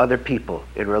about other people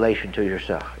in relation to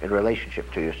yourself, in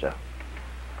relationship to yourself.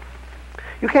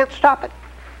 You can't stop it.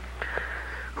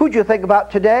 Who'd you think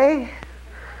about today?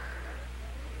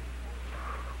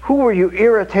 Who were you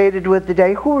irritated with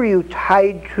today? Who were you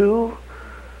tied to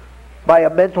by a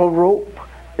mental rope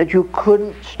that you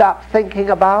couldn't stop thinking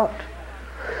about?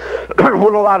 With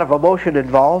a lot of emotion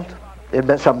involved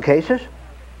in some cases.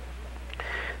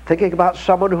 Thinking about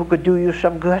someone who could do you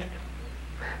some good.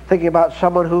 Thinking about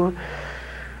someone who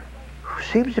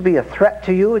seems to be a threat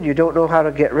to you and you don't know how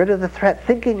to get rid of the threat.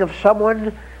 Thinking of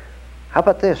someone, how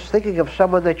about this? Thinking of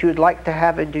someone that you'd like to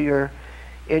have into your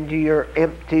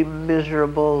empty,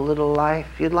 miserable little life.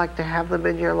 You'd like to have them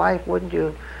in your life, wouldn't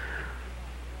you?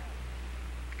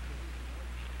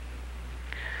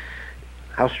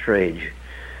 How strange.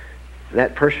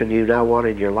 That person you now want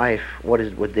in your life,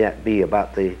 would that be?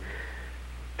 About the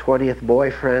 20th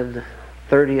boyfriend,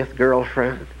 30th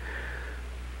girlfriend,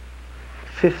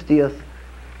 50th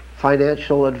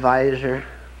financial advisor,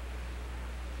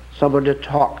 someone to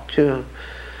talk to?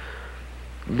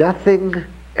 Nothing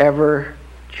ever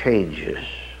changes.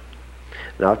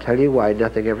 And I'll tell you why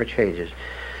nothing ever changes.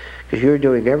 Because you're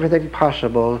doing everything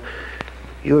possible.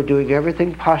 You're doing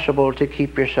everything possible to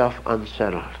keep yourself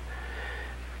unsettled.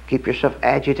 Keep yourself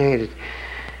agitated.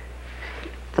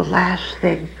 The last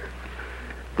thing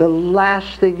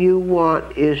you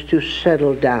want is to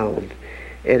settle down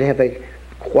and have a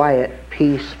quiet,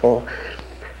 peaceful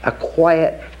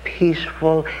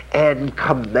and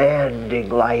commanding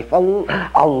life. A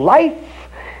life,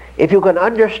 if you can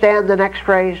understand the next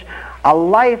phrase, a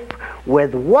life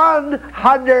with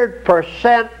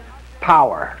 100%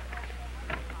 power.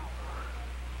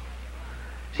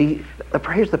 See,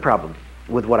 here's the problem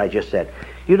with what I just said.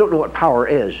 You don't know what power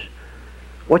is.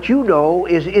 What you know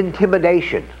is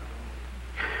intimidation.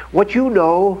 What you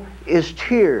know is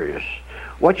tears.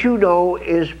 What you know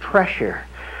is pressure.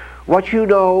 What you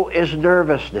know is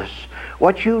nervousness.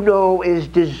 What you know is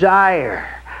desire.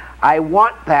 I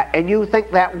want that. And you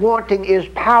think that wanting is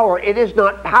power. It is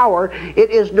not power. It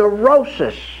is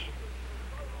neurosis.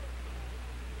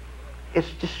 It's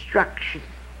destruction.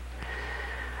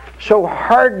 So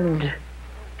hardened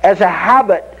as a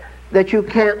habit that you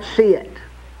can't see it.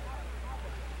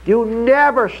 You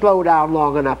never slow down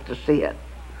long enough to see it.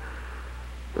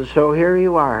 And so here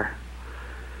you are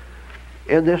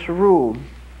in this room.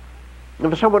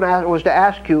 If someone was to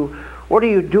ask you, what are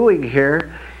you doing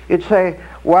here? You'd say,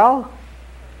 well,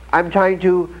 I'm trying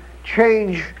to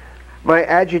change my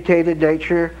agitated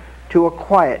nature to a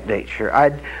quiet nature.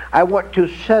 I want to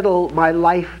settle my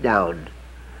life down.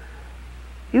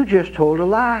 You just told a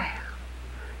lie.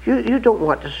 You don't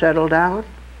want to settle down.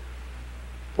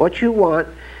 What you want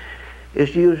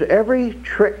is to use every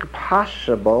trick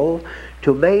possible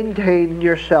to maintain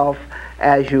yourself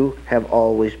as you have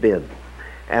always been.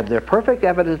 And the perfect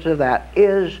evidence of that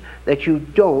is that you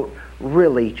don't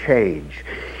really change.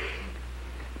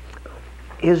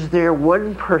 Is there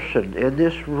one person in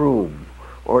this room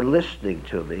or listening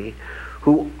to me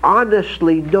who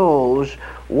honestly knows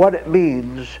what it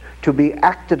means to be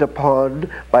acted upon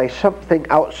by something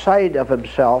outside of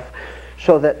himself,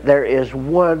 so that there is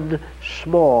one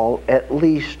small, at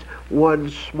least one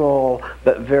small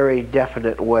but very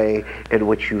definite way in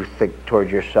which you think toward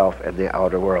yourself and the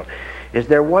outer world? Is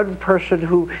there one person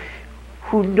who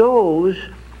knows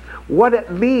what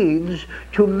it means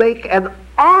to make an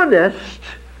honest,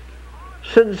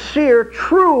 sincere,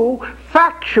 true,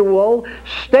 factual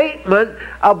statement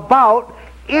about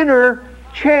inner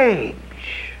change?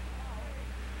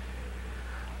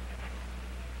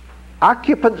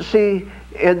 Occupancy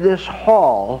in this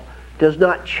hall does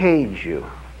not change you.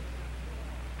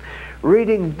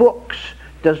 Reading books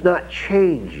does not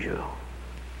change you.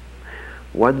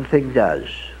 One thing does.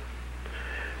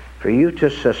 For you to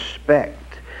suspect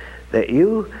that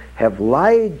you have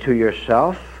lied to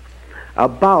yourself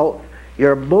about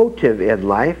your motive in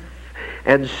life,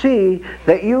 and see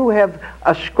that you have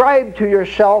ascribed to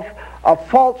yourself a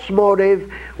false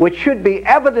motive which should be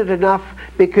evident enough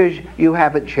because you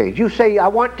haven't changed. You say, I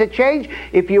want to change.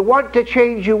 If you want to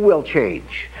change, you will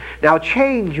change. Now,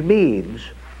 change means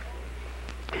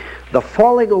the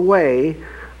falling away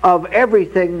of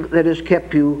everything that has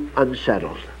kept you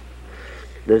unsettled,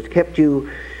 that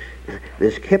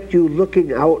has kept you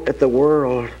looking out at the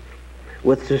world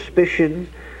with suspicion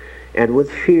and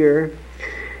with fear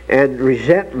and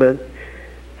resentment,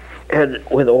 and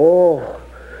with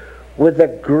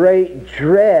a great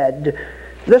dread.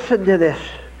 Listen to this.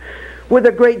 With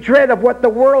a great dread of what the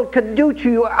world can do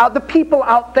to you. The people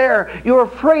out there, you're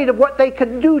afraid of what they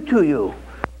can do to you.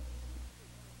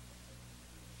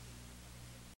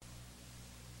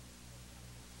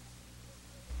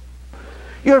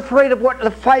 You're afraid of what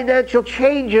the financial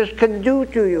changes can do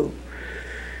to you.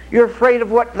 You're afraid of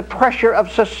what the pressure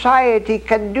of society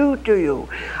can do to you.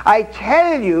 I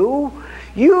tell you,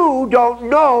 you don't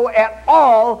know at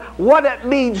all what it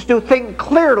means to think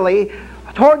clearly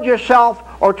toward yourself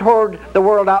or toward the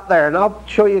world out there. And I'll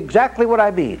show you exactly what I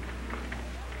mean.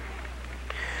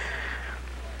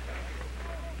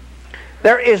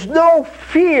 There is no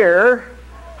fear,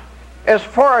 as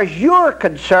far as you're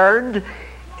concerned,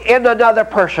 in another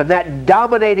person, that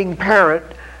dominating parent,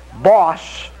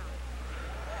 boss.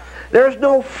 There's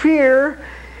no fear.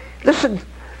 Listen,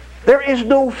 there is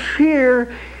no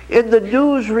fear in the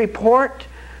news report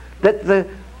that the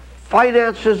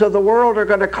finances of the world are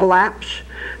going to collapse.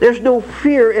 There's no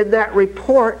fear in that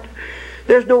report.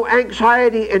 There's no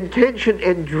anxiety and tension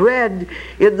and dread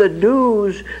in the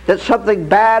news that something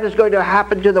bad is going to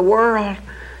happen to the world,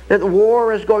 that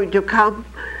war is going to come.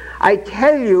 I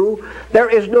tell you, there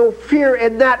is no fear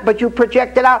in that, but you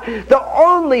project it out. The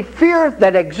only fear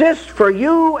that exists for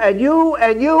you and you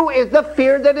and you is the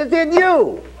fear that is in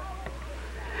you.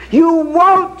 You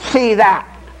won't see that.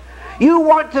 You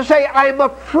want to say, I'm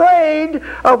afraid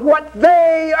of what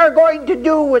they are going to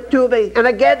do to me and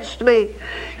against me.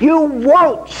 You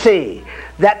won't see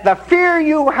that the fear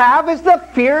you have is the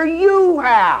fear you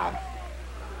have.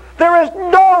 There is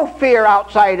no fear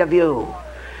outside of you.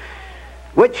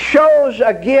 Which shows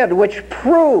again, which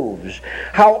proves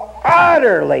how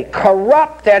utterly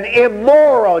corrupt and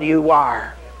immoral you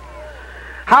are.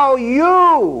 How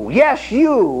you, yes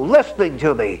you, listening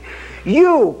to me,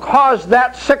 you caused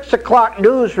that 6 o'clock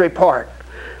news report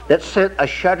that sent a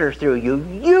shudder through you.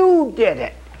 You did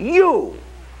it. You.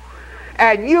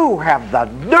 And you have the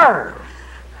nerve.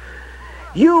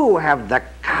 You have the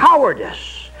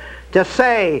cowardice to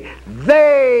say,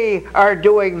 they are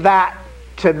doing that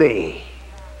to me.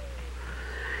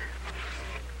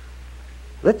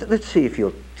 Let's see if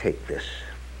you'll take this.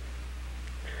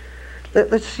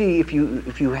 Let's see if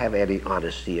you have any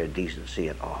honesty or decency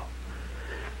at all.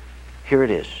 Here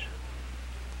it is.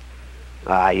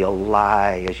 You'll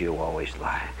lie as you always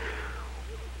lie.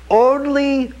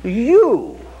 Only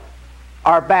you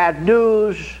are bad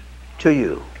news to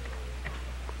you.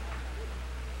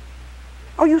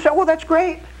 Oh, you say, well, that's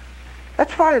great.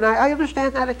 That's fine. I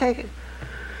understand that. I take it.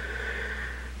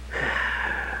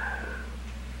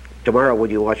 Tomorrow when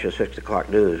you watch the 6 o'clock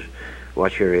news,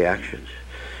 watch your reactions.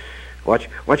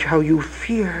 Watch how you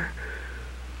fear.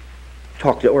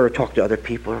 Talk to other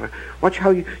people. Watch how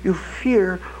you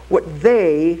fear what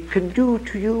they can do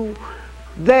to you.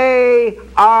 They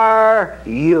are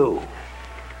you.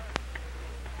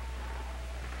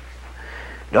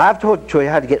 Now I've told you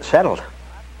how to get settled.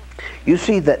 You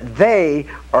see that they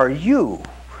are you.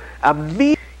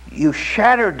 Immediately you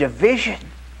shatter division.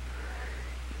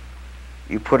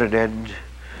 You put an end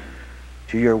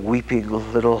to your weeping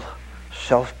little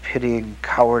self-pitying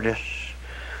cowardice.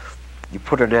 You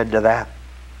put an end to that.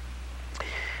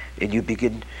 And you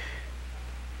begin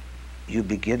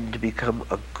to become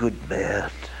a good man,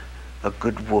 a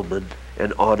good woman,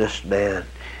 an honest man,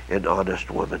 an honest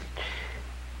woman.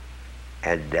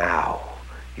 And now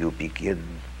you begin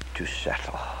to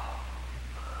settle.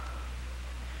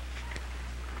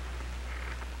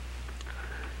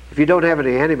 If you don't have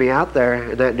any enemy out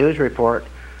there in that news report,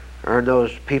 or in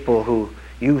those people who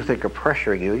you think are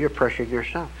pressuring you, you're pressuring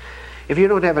yourself. If you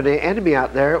don't have an enemy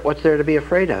out there, what's there to be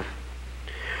afraid of?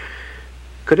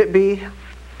 Could it be,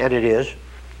 and it is,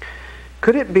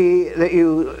 could it be that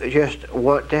you just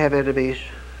want to have enemies?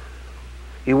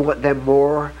 You want them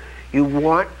more? You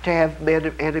want to have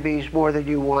enemies more than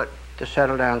you want to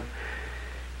settle down?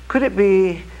 Could it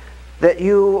be that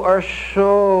you are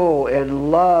so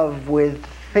in love with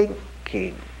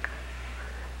thinking?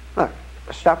 Look,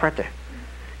 stop right there.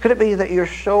 Could it be that you're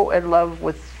so in love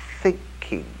with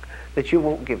thinking that you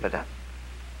won't give it up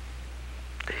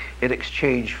in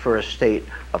exchange for a state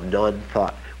of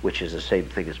non-thought, which is the same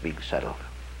thing as being settled?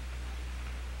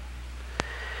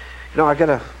 You know, I got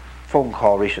a phone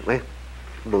call recently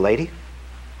from a lady,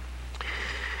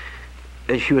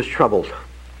 and she was troubled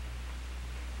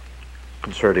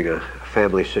concerning a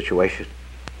family situation.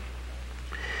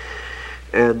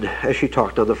 And as she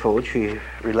talked on the phone, she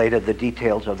related the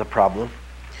details of the problem.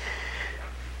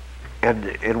 And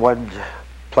in one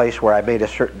place where I made a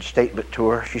certain statement to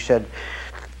her, she said,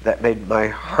 that made my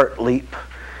heart leap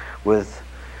with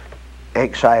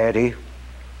anxiety,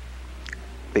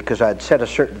 because I'd said a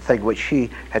certain thing which she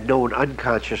had known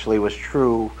unconsciously was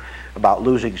true about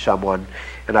losing someone,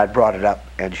 and I'd brought it up,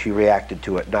 and she reacted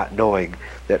to it, not knowing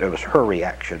that it was her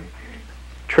reaction,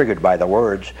 triggered by the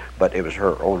words, but it was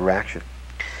her own reaction.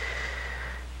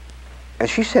 And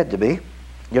she said to me,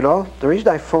 you know, the reason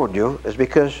I phoned you is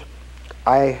because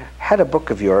I had a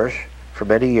book of yours for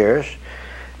many years,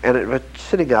 and it was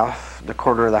sitting off in the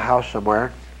corner of the house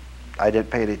somewhere. I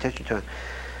didn't pay any attention to it.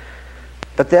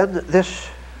 But then this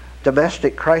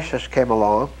domestic crisis came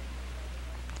along,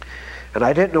 and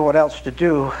I didn't know what else to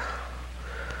do.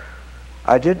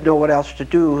 I didn't know what else to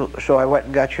do, so I went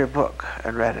and got your book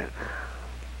and read it.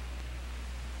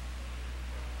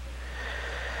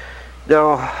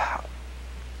 Now,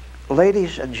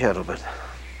 ladies and gentlemen,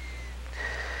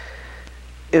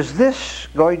 is this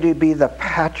going to be the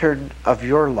pattern of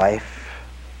your life,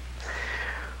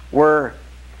 where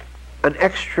an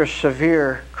extra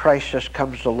severe crisis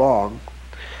comes along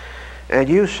and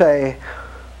you say,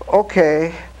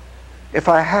 okay, if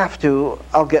I have to,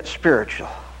 I'll get spiritual?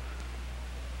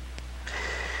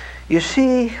 You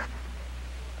see,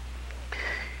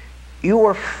 you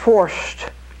were forced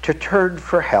to turn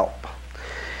for help,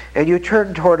 and you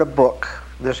turned toward a book,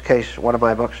 in this case one of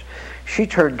my books. She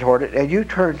turned toward it, and you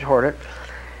turned toward it,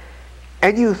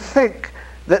 and you think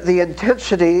that the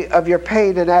intensity of your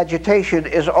pain and agitation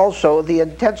is also the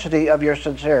intensity of your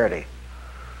sincerity,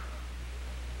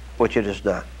 which it is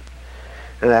not.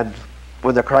 And then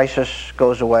when the crisis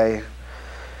goes away,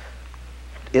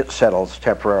 it settles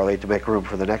temporarily to make room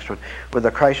for the next one. When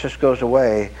the crisis goes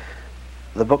away,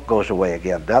 the book goes away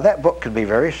again. Now that book can be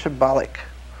very symbolic.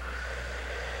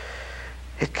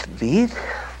 It can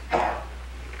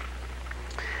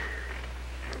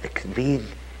mean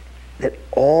that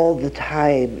all the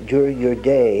time during your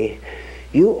day,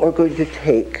 you are going to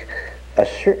take a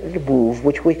certain move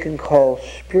which we can call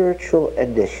spiritual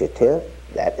initiative.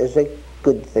 That is a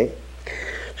good thing.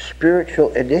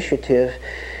 Spiritual initiative,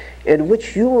 in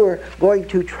which you are going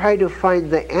to try to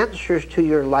find the answers to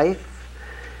your life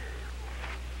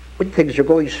when things are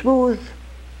going smooth,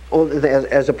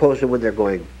 as opposed to when they're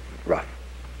going rough.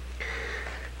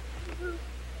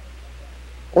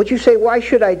 Would you say, why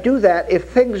should I do that? If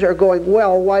things are going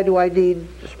well, why do I need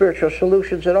spiritual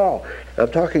solutions at all?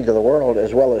 I'm talking to the world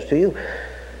as well as to you.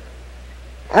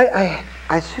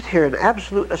 I sit here in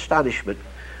absolute astonishment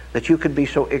that you can be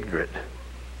so ignorant.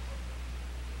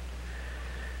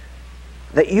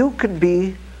 That you can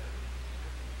be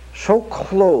so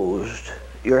closed,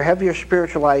 you have your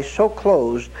spiritual eyes so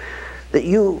closed that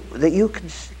you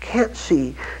can't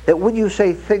see that when you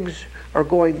say things are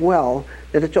going well,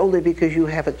 that it's only because you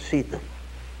haven't seen them.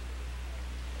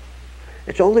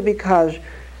 It's only because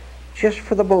just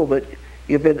for the moment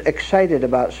you've been excited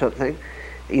about something,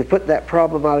 you put that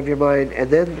problem out of your mind, and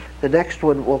then the next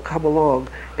one will come along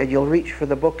and you'll reach for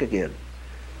the book again.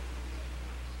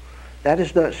 That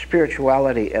is not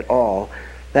spirituality at all.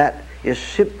 That is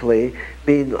simply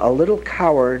being a little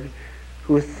coward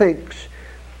who thinks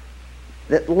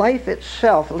that life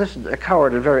itself, listen, a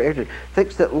coward and very ignorant,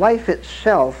 thinks that life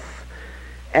itself,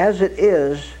 as it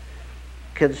is,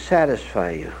 can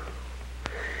satisfy you.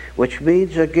 Which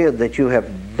means, again, that you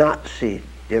have not seen,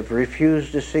 you have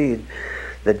refused to see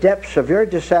the depths of your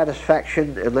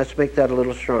dissatisfaction, and let's make that a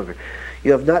little stronger.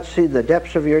 You have not seen the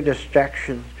depths of your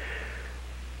distraction.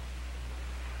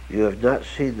 You have not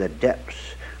seen the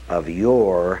depths of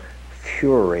your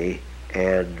fury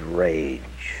and rage.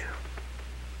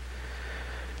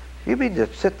 You mean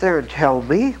to sit there and tell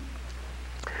me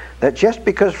that just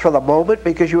because for the moment,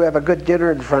 because you have a good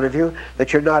dinner in front of you,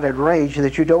 that you're not in rage,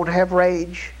 that you don't have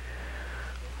rage?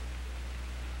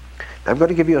 I'm going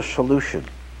to give you a solution.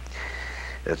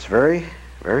 It's very,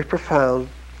 very profound,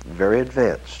 very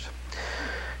advanced.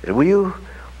 And when you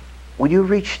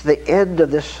reach the end of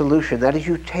this solution, that is,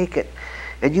 you take it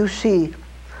and you see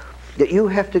that you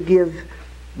have to give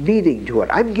meaning to it.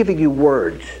 I'm giving you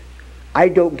words. I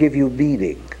don't give you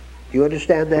meaning. You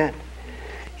understand that?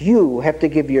 You have to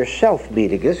give yourself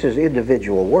meaning. This is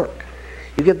individual work.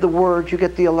 You get the words, you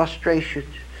get the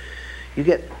illustrations, you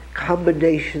get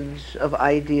combinations of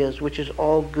ideas, which is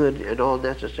all good and all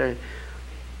necessary.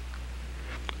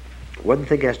 One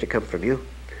thing has to come from you.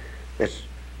 That's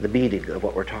the meaning of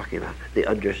what we're talking about, the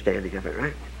understanding of it,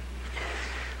 right?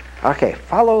 Okay,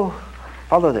 follow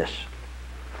this.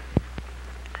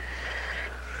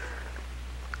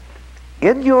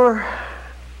 In your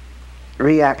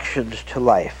reactions to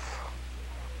life,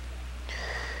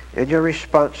 in your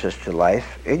responses to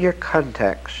life, in your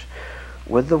contacts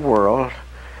with the world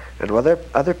and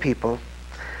with other people,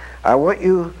 I want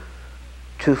you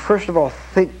to first of all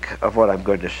think of what I'm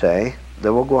going to say,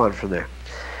 then we'll go on from there.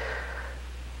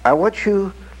 I want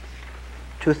you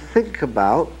to think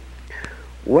about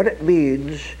what it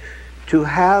means to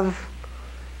have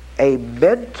a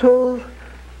mental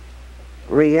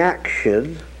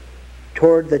reaction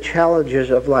toward the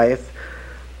challenges of life,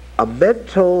 a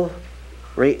mental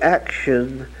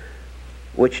reaction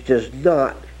which does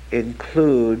not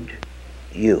include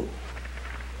you.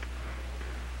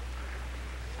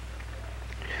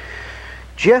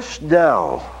 Just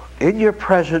now, in your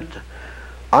present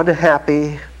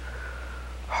unhappy,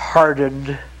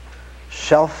 hardened,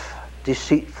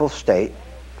 self-deceitful state,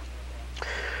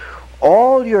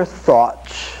 all your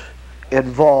thoughts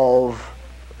involve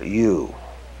you.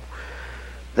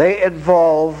 They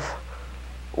involve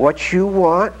what you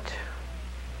want,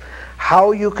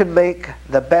 how you can make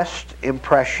the best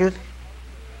impression,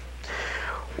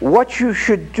 what you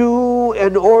should do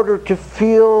in order to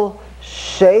feel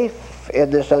safe in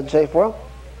this unsafe world.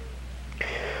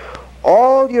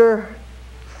 All your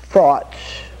thoughts,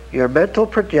 your mental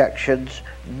projections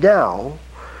now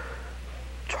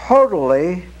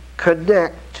totally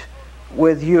connect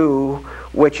with you,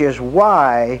 which is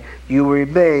why you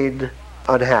remain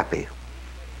unhappy.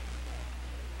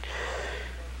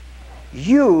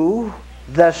 You,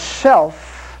 the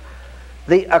self,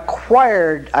 the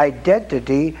acquired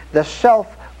identity, the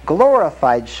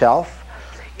self-glorified self,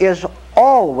 is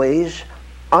always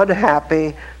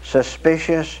unhappy,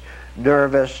 suspicious,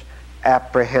 nervous,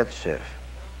 apprehensive.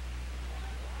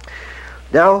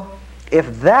 Now,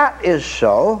 if that is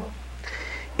so,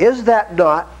 is that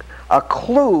not a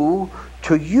clue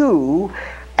to you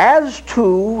as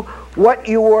to what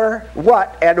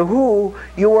and who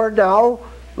you are now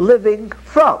living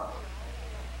from?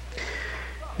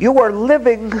 You are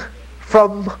living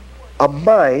from a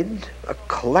mind, a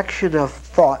collection of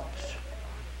thoughts,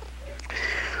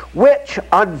 which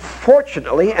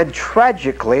unfortunately and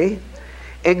tragically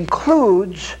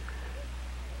includes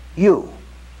you.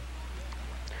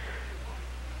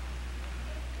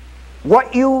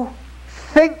 What you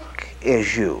think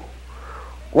is you.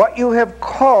 What you have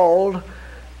called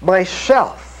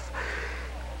myself.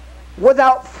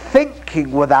 Without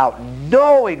thinking, without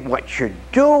knowing what you're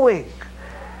doing,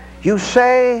 You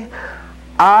say,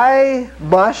 I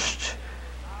must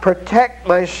protect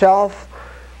myself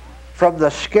from the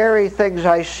scary things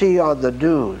I see on the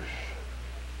news.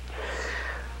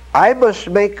 I must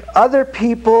make other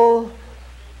people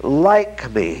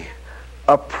like me,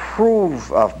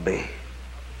 approve of me.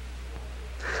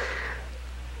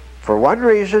 For one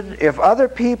reason, if other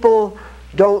people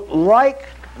don't like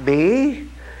me,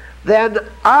 then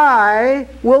I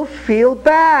will feel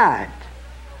bad.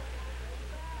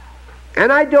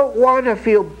 And I don't want to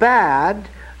feel bad,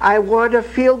 I want to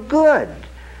feel good.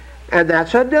 And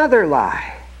that's another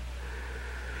lie.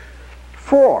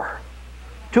 4,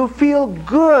 to feel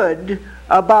good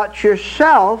about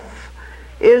yourself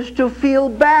is to feel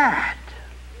bad.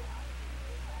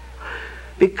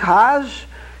 Because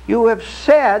you have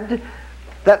said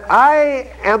that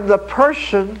I am the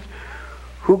person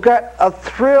who got a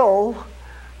thrill,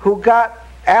 who got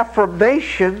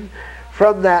affirmation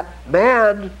from that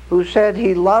man who said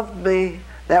he loved me,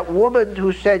 that woman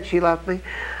who said she loved me.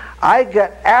 I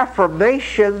got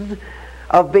affirmation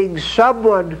of being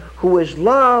someone who is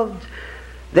loved.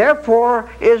 Therefore,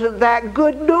 isn't that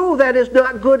good? No, that is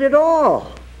not good at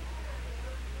all.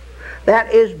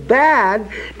 That is bad,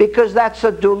 because that's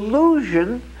a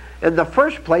delusion, in the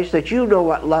first place, that you know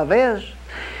what love is,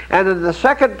 and in the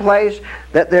second place,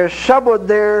 that there's someone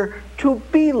there to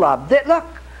be loved. Look,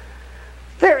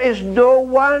 there is no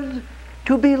one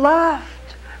to be loved.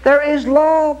 There is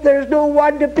love. There's no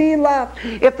one to be loved.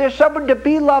 If there's someone to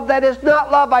be loved, that is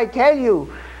not love, I tell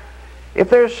you.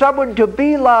 If there's someone to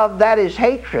be loved, that is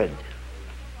hatred.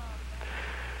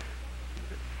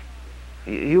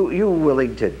 You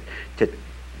willing to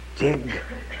dig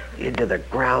into the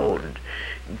ground,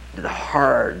 the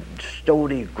hard,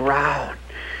 stony ground,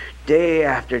 day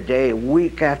after day,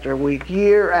 week after week,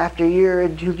 year after year,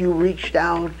 until you reach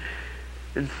down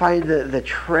and find the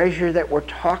treasure that we're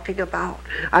talking about?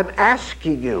 I'm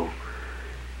asking you,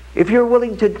 if you're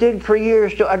willing to dig for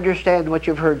years to understand what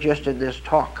you've heard just in this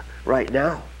talk right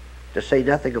now, to say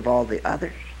nothing of all the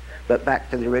others, but back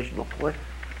to the original point.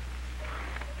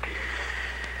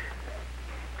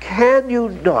 Can you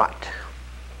not,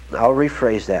 I'll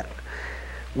rephrase that,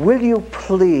 will you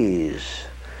please,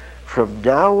 from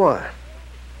now on,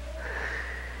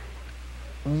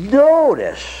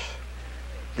 notice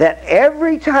that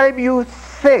every time you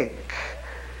think,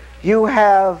 you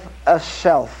have a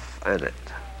self in it.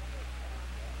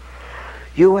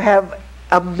 You have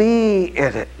a me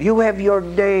in it. You have your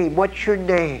name. What's your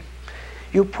name?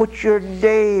 You put your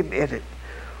name in it.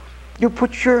 You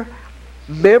put your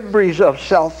memories of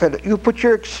self in it. You put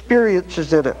your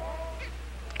experiences in it.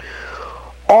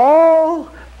 All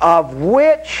of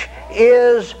which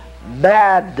is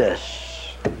madness.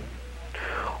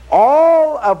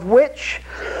 All of which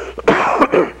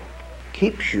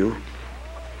keeps you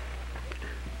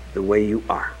the way you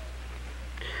are.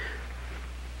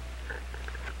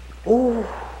 Oh,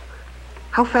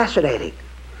 how fascinating.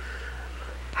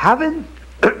 Having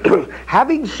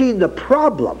seen the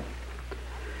problem,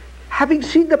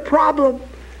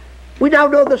 we now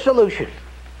know the solution,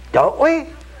 don't we?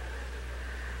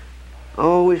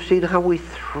 Oh, we've seen how we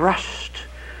thrust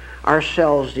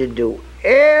ourselves into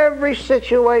every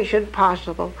situation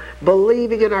possible,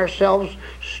 believing in ourselves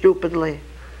stupidly,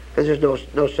 because there's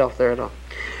no self there at all.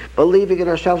 Believing in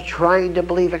ourselves, trying to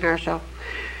believe in ourselves,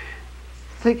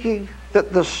 thinking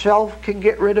that the self can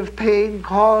get rid of pain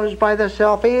caused by the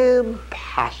self.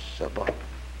 Impossible.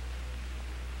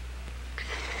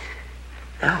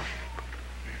 Now,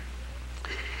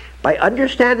 by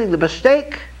understanding the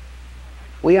mistake,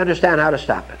 we understand how to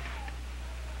stop it.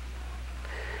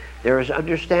 There is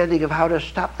understanding of how to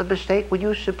stop the mistake when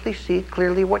you simply see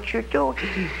clearly what you're doing.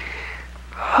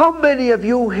 How many of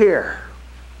you here,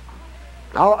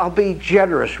 I'll be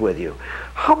generous with you,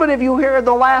 how many of you here in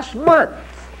the last month,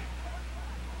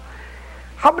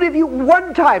 how many of you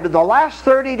one time in the last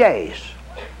 30 days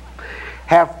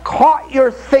have caught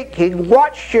your thinking,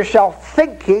 watched yourself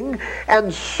thinking,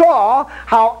 and saw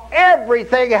how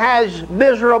everything has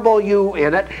miserable you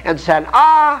in it, and said,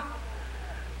 I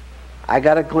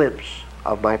got a glimpse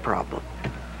of my problem.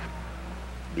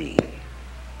 Me.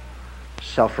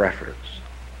 Self-reference.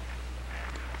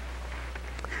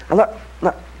 Now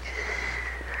look.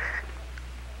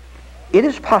 It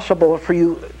is possible for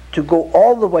you to go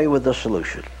all the way with the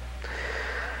solution.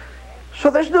 So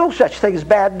there's no such thing as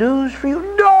bad news for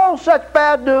you. No such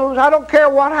bad news. I don't care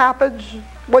what happens,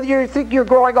 whether you think you're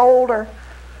growing older,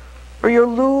 or you're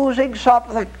losing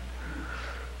something,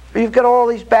 or you've got all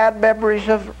these bad memories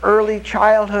of early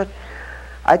childhood.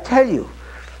 I tell you,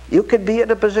 you can be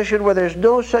in a position where there's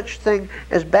no such thing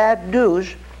as bad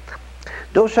news.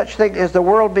 no such thing as the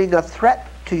world being a threat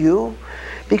to you,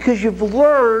 because you've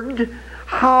learned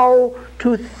how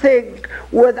to think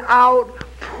without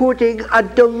putting a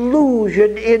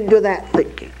delusion into that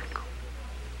thinking.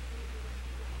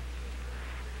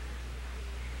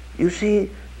 You see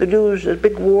the news, a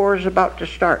big war is about to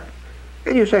start.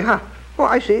 And you say, well,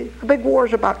 I see, a big war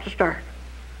is about to start.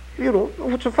 You know,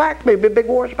 it's a fact, maybe a big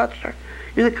war is about to start.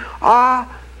 You think,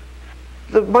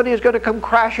 the money is going to come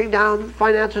crashing down,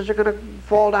 finances are going to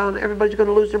fall down, everybody's going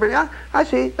to lose their money. I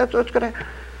see, that's what's going to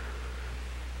happen.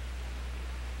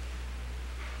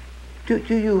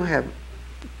 Do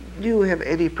you have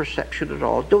any perception at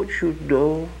all? Don't you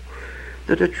know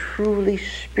that a truly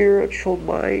spiritual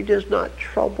mind is not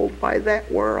troubled by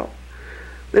that world?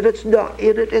 That it's not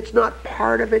in it, it's not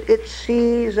part of it, it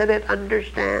sees and it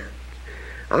understands.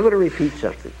 I'm going to repeat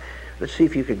something. Let's see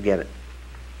if you can get it.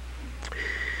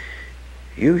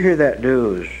 You hear that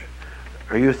news,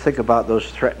 or you think about those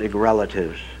threatening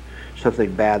relatives,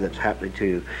 something bad that's happening to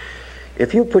you.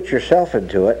 If you put yourself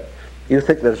into it, you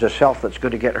think there's a self that's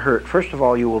going to get hurt. First of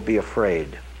all, you will be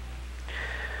afraid.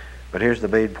 But here's the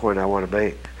main point I want to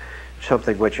make.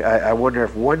 Something which I wonder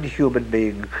if one human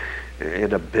being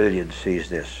in a billion sees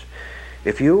this.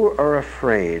 If you are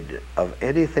afraid of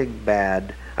anything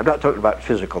bad, I'm not talking about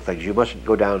physical things. You mustn't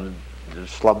go down in the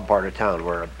slum part of town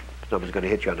where someone's going to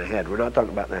hit you on the head. We're not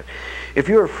talking about that. If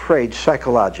you're afraid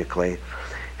psychologically,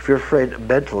 if you're afraid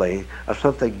mentally of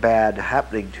something bad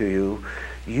happening to you,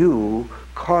 you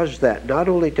cause that not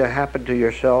only to happen to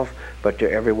yourself, but to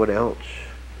everyone else.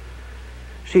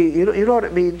 See, you know what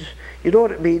it means? You know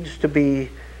what it means to be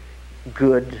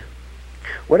good?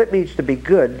 What it means to be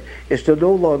good is to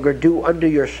no longer do unto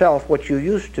yourself what you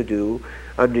used to do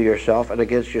unto yourself and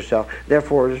against yourself.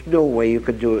 Therefore, there's no way you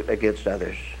can do it against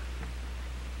others.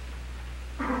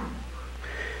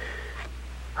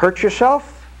 Hurt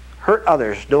yourself, hurt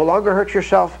others. No longer hurt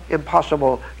yourself,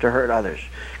 impossible to hurt others.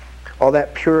 All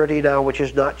that purity now which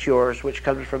is not yours, which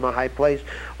comes from a high place,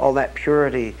 all that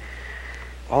purity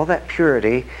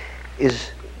is,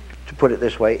 to put it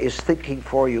this way, is thinking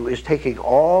for you, is taking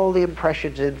all the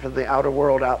impressions in from the outer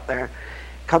world out there,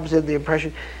 comes in the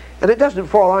impression, and it doesn't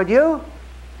fall on you.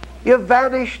 You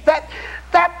vanish. That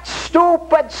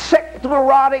stupid, sick,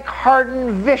 neurotic,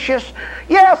 hardened, vicious,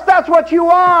 yes, that's what you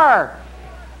are.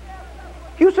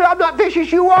 You say, I'm not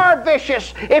vicious. You are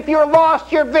vicious. If you're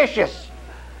lost, you're vicious.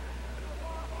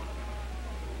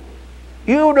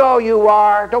 You know you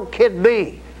are. Don't kid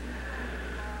me.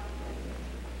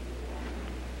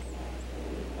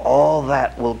 All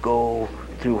that will go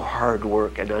through hard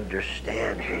work and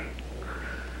understanding.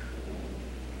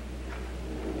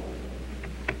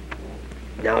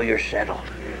 Now you're settled.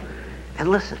 And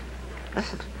listen.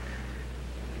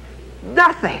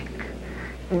 Nothing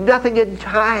in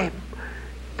time,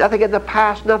 nothing in the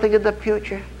past, nothing in the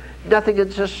future, nothing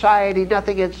in society,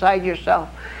 nothing inside yourself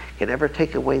can ever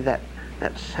take away that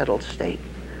settled state,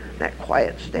 that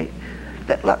quiet state,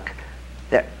 that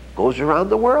goes around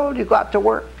the world. You go out to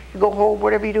work, you go home,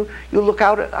 whatever you do, you look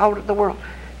out at the world.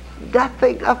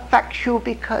 Nothing affects you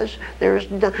because there is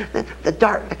the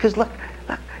dark. Because look,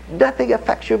 nothing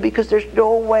affects you because there's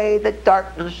no way that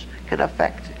darkness can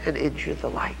affect an inch of the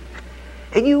light.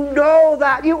 And you know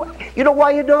that. You know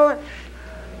why you know it?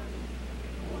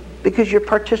 Because you're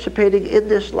participating in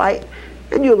this light,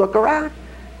 and you look around.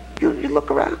 You look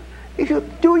around. If you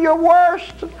do your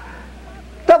worst,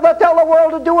 tell the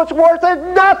world to do its worst,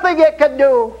 there's nothing it can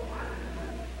do.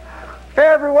 If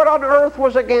everyone on earth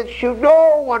was against you,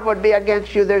 no one would be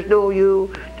against you. There's no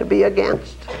you to be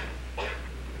against.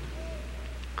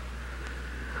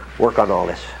 Work on all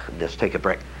this. Just take a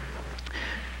break.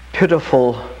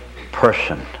 Pitiful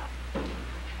person.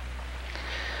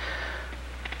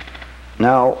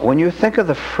 Now, when you think of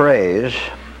the phrase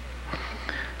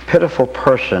pitiful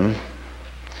person,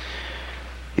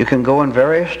 you can go in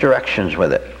various directions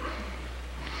with it.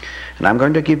 And I'm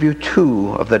going to give you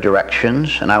two of the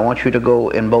directions, and I want you to go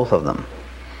in both of them,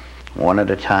 one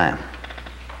at a time.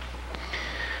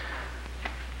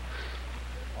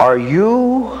 Are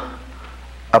you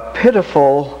a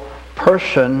pitiful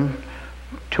person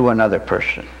to another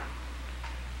person?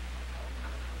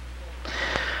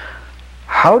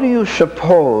 How do you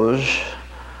suppose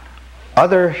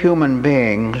other human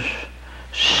beings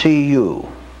see you?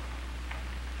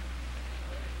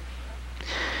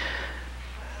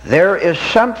 There is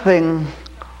something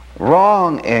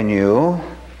wrong in you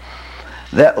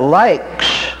that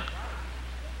likes,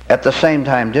 at the same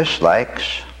time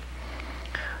dislikes,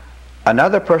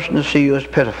 another person to see you as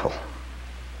pitiful.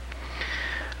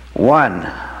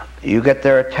 One, you get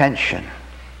their attention.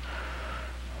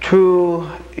 Two,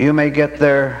 you may get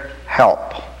their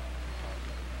help.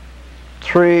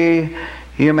 3,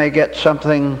 you may get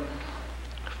something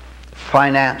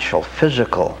financial,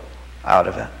 physical out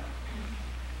of it.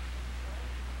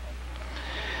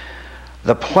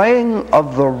 The playing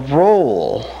of the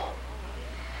role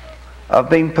of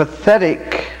being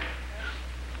pathetic,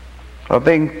 of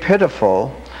being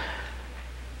pitiful,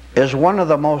 is one of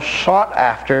the most sought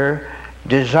after,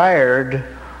 desired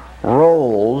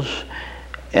roles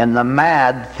in the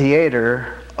mad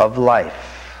theater of life.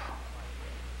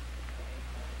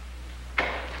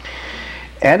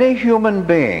 Any human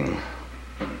being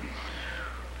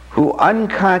who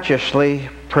unconsciously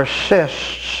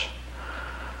persists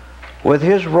with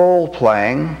his role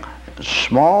playing,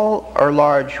 small or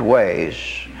large ways,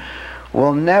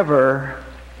 will never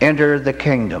enter the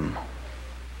kingdom.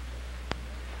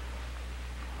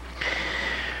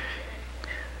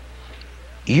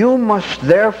 You must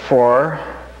therefore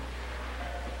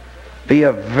be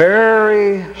a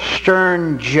very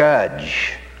stern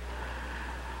judge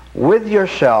with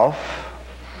yourself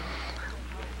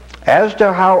as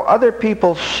to how other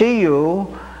people see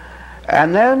you,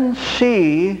 and then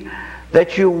see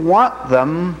that you want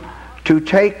them to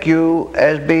take you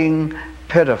as being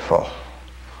pitiful.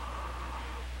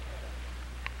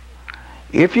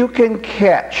 If you can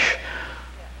catch,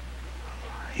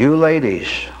 you ladies,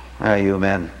 you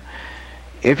men,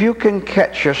 if you can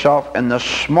catch yourself in the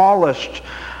smallest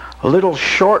little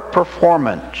short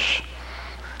performance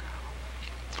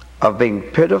of being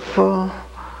pitiful,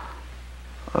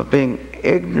 of being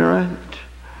ignorant,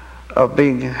 of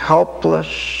being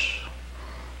helpless,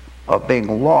 of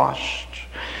being lost,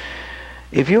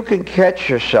 if you can catch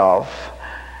yourself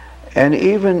in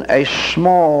even a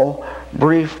small,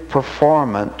 brief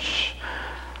performance,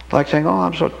 like saying, "Oh,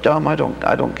 I'm so dumb, I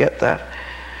don't get that."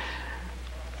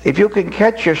 If you can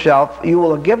catch yourself, you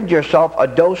will have given yourself a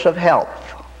dose of help.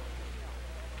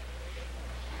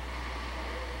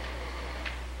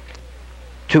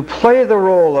 To play the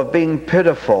role of being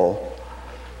pitiful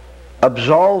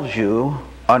absolves you,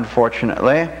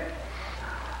 unfortunately,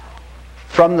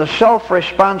 from the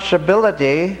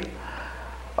self-responsibility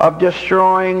of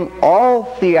destroying all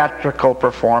theatrical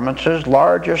performances,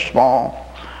 large or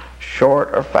small, short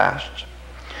or fast.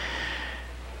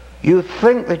 You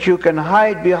think that you can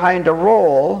hide behind a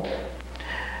role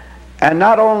and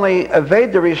not only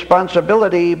evade the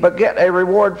responsibility, but get a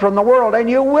reward from the world, and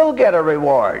you will get a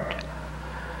reward.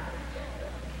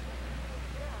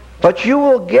 But you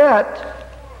will get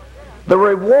the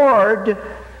reward,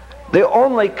 the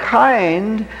only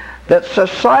kind that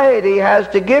society has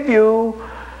to give you,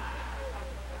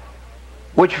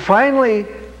 which finally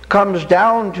comes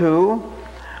down to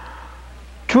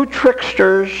two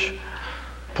tricksters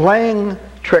playing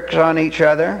tricks on each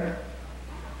other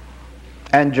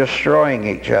and destroying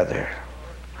each other.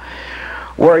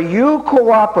 Where you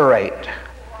cooperate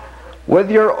with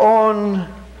your own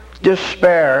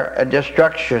despair and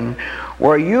destruction,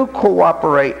 where you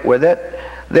cooperate with it,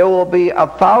 there will be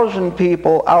 1,000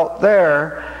 people out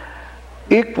there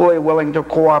equally willing to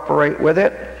cooperate with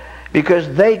it,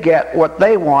 because they get what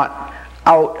they want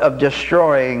out of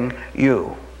destroying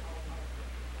you.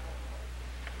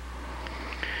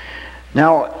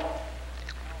 Now,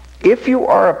 if you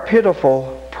are a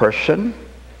pitiful person,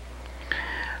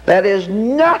 that is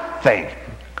nothing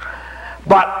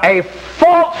but a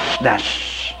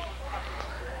falseness,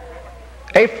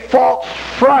 a false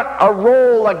front, a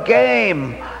role, a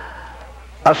game,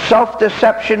 a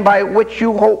self-deception by which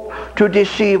you hope to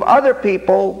deceive other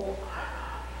people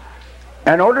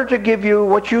in order to give you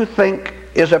what you think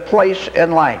is a place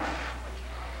in life,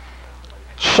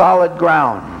 solid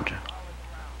ground.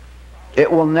 It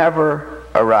will never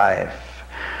arrive.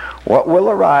 What will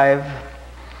arrive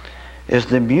is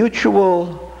the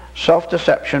mutual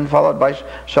self-deception followed by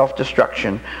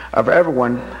self-destruction of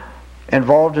everyone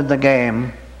involved in the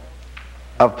game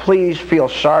of please feel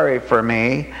sorry for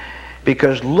me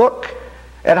because look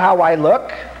at how I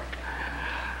look.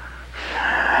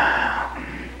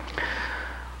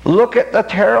 Look at the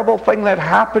terrible thing that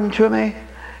happened to me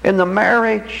in the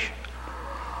marriage.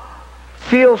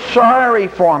 Feel sorry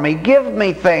for me. Give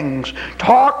me things.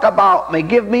 Talk about me.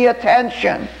 Give me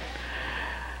attention.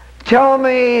 Tell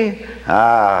me,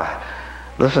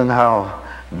 listen how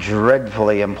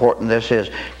dreadfully important this is.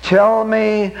 Tell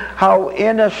me how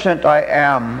innocent I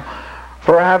am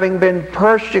for having been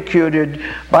persecuted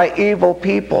by evil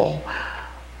people.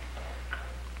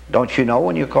 Don't you know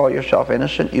when you call yourself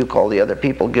innocent, you call the other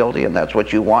people guilty, and that's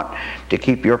what you want to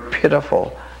keep your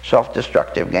pitiful,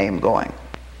 self-destructive game going.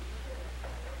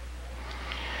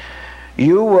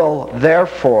 You will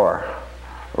therefore,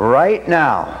 right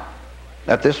now,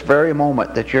 at this very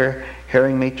moment that you're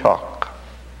hearing me talk,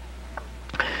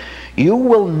 you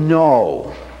will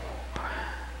know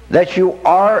that you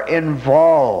are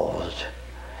involved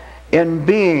in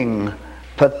being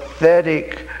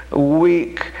pathetic,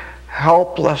 weak,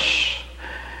 helpless.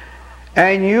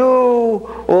 And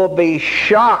you will be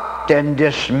shocked and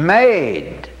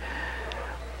dismayed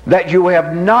that you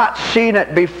have not seen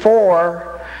it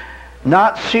before,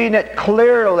 not seen it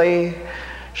clearly,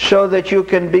 so that you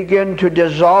can begin to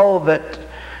dissolve it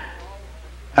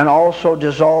and also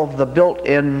dissolve the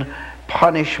built-in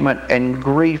punishment and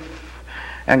grief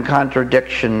and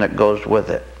contradiction that goes with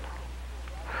it.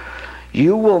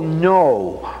 You will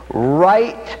know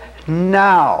right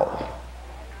now,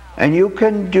 and you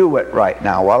can do it right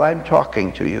now while I'm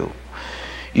talking to you.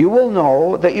 You will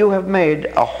know that you have made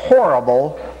a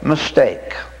horrible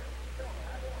mistake.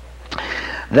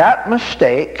 That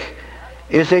mistake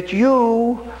is that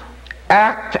you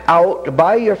act out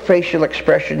by your facial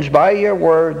expressions, by your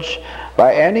words,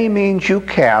 by any means you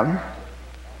can,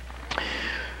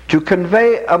 to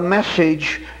convey a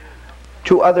message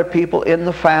to other people in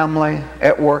the family,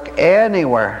 at work,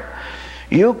 anywhere.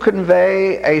 You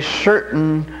convey a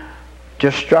certain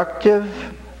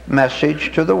destructive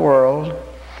message to the world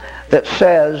that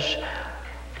says,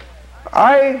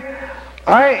 I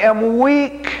am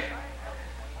weak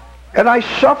and I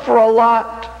suffer a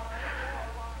lot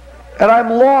and I'm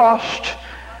lost.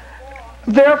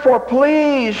 Therefore,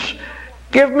 please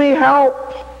give me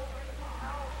help.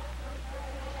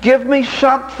 Give me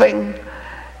something.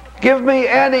 Give me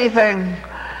anything.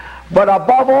 But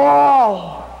above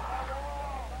all,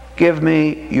 give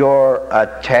me your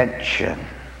attention.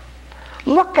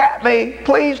 Look at me.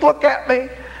 Please look at me.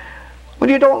 When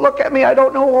you don't look at me, I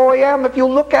don't know who I am. If you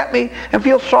look at me and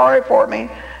feel sorry for me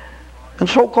and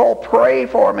so-called pray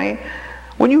for me,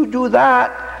 when you do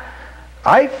that,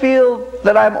 I feel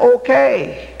that I'm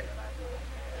okay.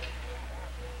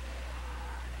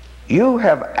 You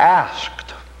have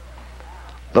asked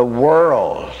the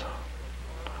world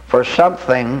for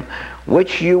something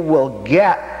which you will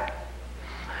get,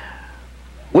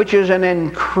 which is an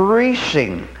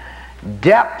increasing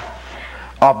depth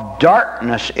of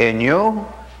darkness in you.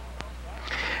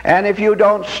 And if you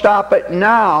don't stop it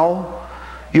now,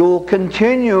 you'll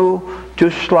continue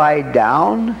to slide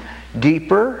down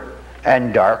deeper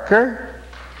and darker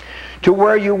to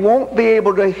where you won't be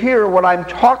able to hear what I'm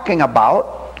talking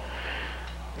about.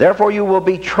 Therefore, you will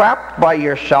be trapped by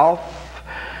yourself,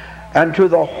 and to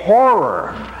the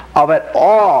horror of it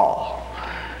all,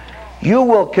 you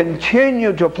will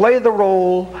continue to play the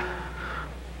role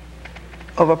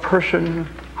of a person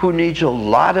who needs a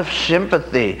lot of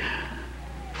sympathy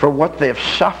for what they've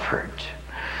suffered,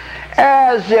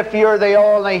 as if you're the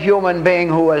only human being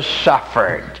who has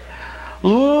suffered.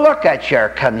 Look at your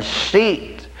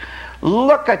conceit.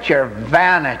 Look at your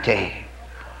vanity.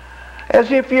 As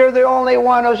if you're the only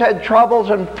one who's had troubles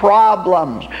and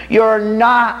problems. You're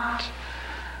not,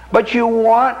 but you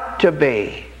want to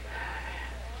be.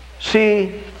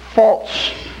 See,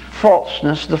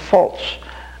 falseness, the false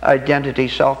identity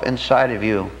self inside of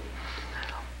you,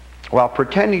 while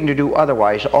pretending to do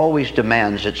otherwise, always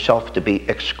demands itself to be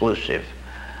exclusive.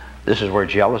 This is where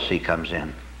jealousy comes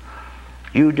in.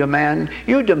 You demand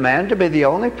to be the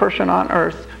only person on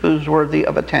earth who's worthy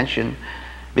of attention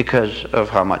because of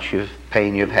how much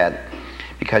pain you've had,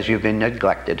 because you've been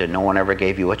neglected and no one ever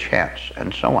gave you a chance,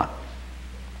 and so on.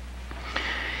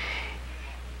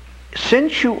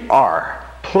 Since you are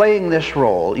playing this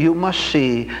role, you must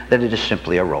see that it is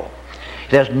simply a role.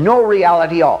 It has no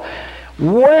reality at all.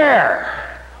 Where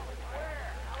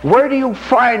do you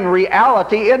find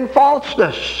reality in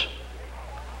falseness?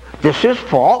 This is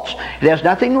false. It has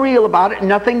nothing real about it,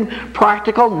 nothing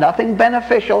practical, nothing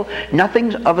beneficial,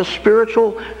 nothing of a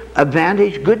spiritual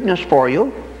advantage, goodness for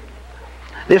you.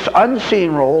 This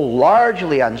unseen role,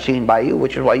 largely unseen by you,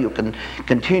 which is why you can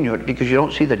continue it, because you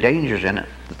don't see the dangers in it,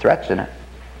 the threats in it.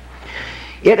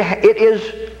 It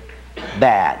is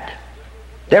bad.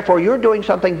 Therefore, you're doing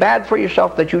something bad for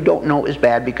yourself that you don't know is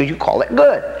bad because you call it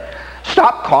good.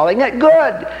 Stop calling it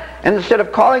good. And instead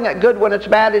of calling it good when it's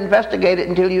bad, investigate it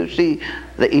until you see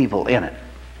the evil in it.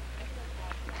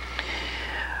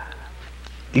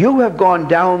 You have gone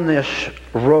down this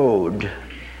road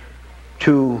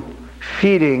to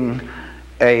feeding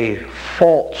a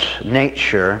false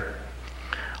nature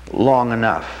long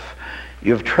enough.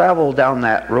 You've traveled down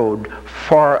that road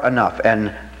far enough,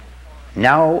 and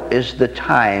now is the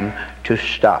time to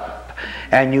stop.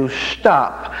 And you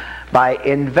stop by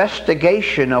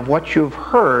investigation of what you've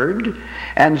heard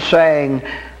and saying,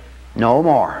 no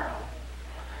more.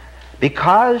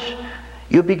 Because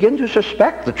you begin to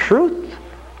suspect the truth.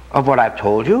 of what I've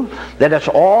told you, that it's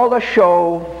all a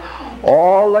show,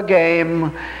 all a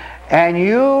game, and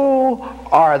you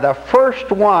are the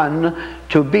first one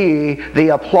to be the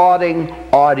applauding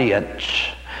audience.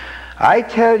 I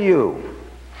tell you,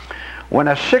 when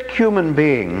a sick human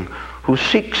being who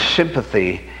seeks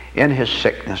sympathy in his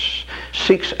sickness,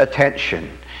 seeks attention,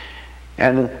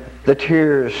 and the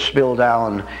tears spill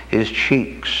down his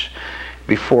cheeks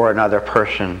before another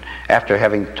person after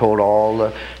having told all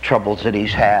the troubles that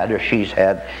he's had or she's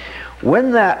had,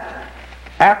 when that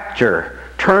actor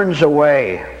turns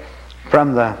away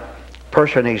from the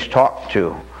person he's talked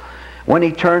to, when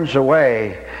he turns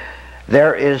away,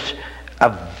 there is a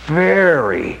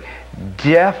very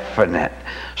definite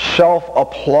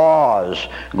self-applause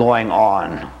going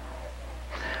on.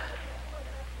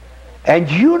 And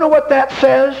you know what that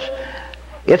says?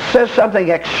 It says something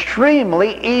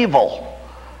extremely evil.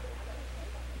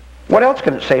 What else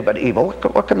can it say but evil?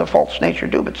 What can the false nature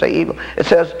do but say evil? It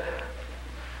says,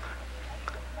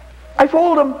 I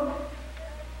fooled them.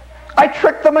 I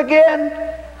tricked them again.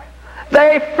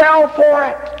 They fell for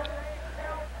it.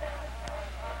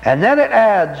 And then it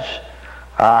adds,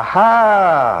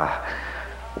 aha,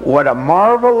 what a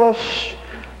marvelous,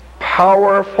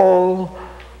 powerful,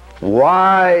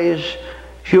 wise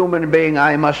human being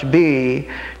I must be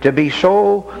to be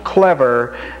so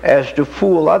clever as to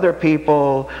fool other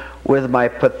people with my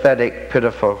pathetic,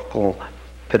 pitiful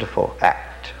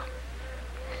act.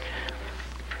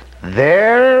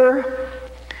 There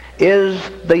is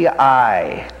the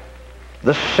I,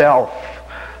 the self,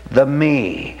 the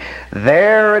me.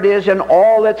 There it is in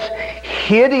all its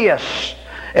hideous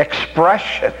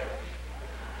expression.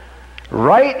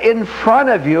 Right in front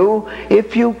of you,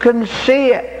 if you can see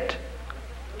it.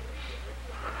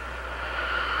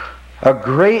 A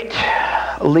great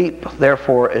leap,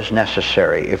 therefore, is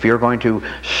necessary if you're going to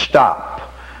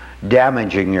stop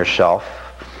damaging yourself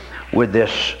with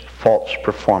this false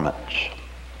performance.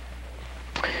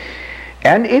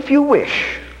 And if you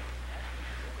wish,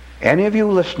 any of you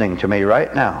listening to me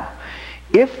right now,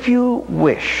 if you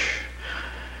wish,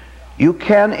 you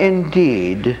can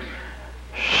indeed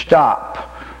stop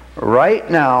right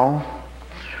now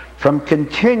from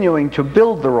continuing to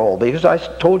build the role, because I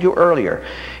told you earlier,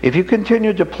 if you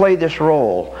continue to play this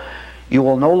role, you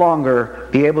will no longer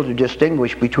be able to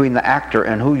distinguish between the actor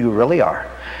and who you really are.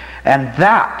 And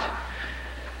that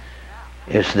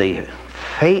is the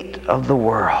fate of the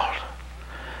world,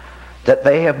 that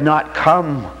they have not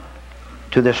come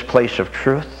to this place of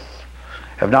truth,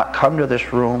 have not come to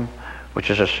this room,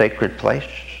 which is a sacred place.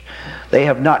 They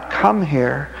have not come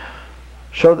here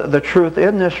so that the truth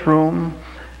in this room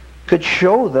could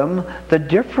show them the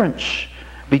difference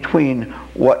between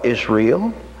what is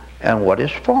real and what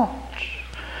is false.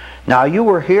 Now you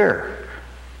were here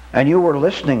and you were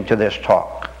listening to this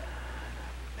talk,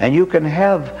 and you can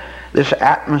have this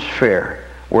atmosphere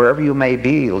wherever you may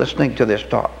be listening to this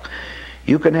talk.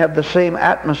 You can have the same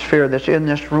atmosphere that's in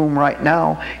this room right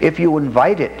now if you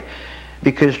invite it,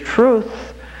 because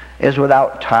truth is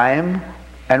without time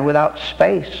and without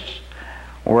space.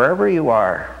 Wherever you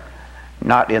are,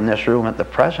 not in this room at the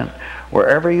present,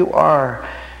 wherever you are,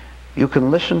 you can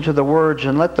listen to the words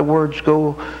and let the words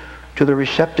go to the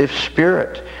receptive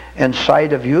spirit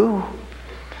inside of you,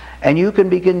 and you can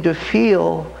begin to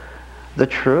feel the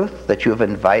truth that you've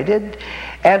invited.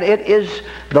 And it is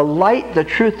the light, the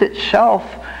truth itself,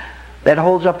 that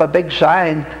holds up a big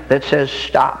sign that says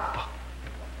stop.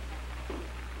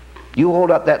 You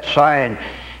hold up that sign,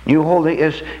 you hold it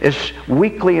as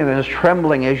weakly and as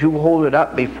trembling as you hold it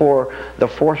up before the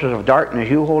forces of darkness.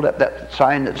 You hold up that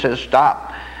sign that says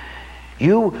stop.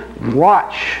 You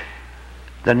watch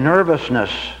the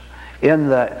nervousness in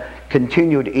the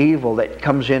continued evil that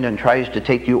comes in and tries to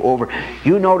take you over.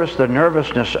 You notice the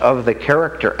nervousness of the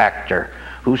character actor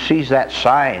who sees that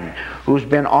sign, who's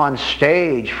been on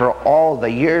stage for all the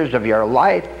years of your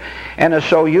life and is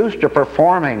so used to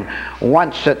performing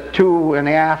once at 2 in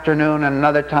the afternoon and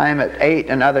another time at 8,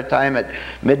 another time at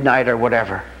midnight or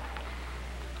whatever.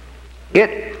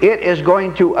 It is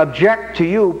going to object to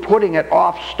you putting it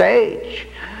off stage.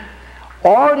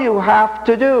 All you have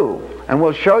to do, and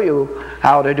we'll show you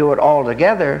how to do it all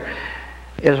together,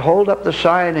 is hold up the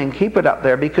sign and keep it up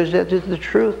there, because that is the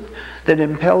truth that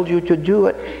impelled you to do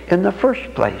it in the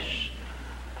first place.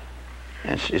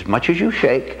 As much as you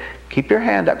shake, keep your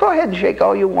hand up. Go ahead and shake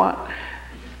all you want.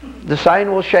 The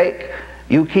sign will shake.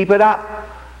 You keep it up.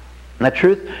 And the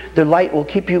truth, the light will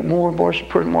keep you more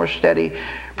and more steady.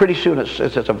 Pretty soon it's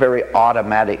a very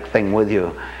automatic thing with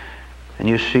you. and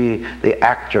you see the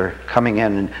actor coming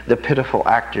in, and the pitiful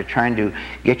actor trying to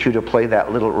get you to play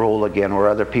that little role again where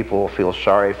other people will feel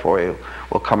sorry for you,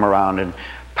 will come around and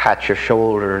pat your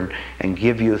shoulder and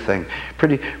give you things.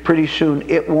 Pretty soon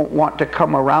it won't want to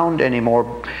come around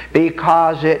anymore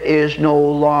because it is no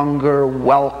longer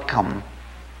welcome.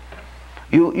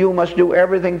 You must do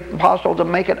everything possible to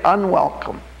make it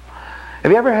unwelcome.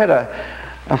 Have you ever had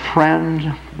a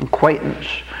friend, acquaintance,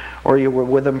 or you were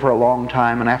with them for a long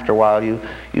time and after a while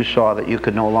you saw that you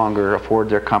could no longer afford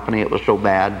their company, it was so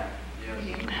bad?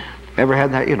 Yes. Ever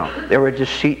had that? You know, they were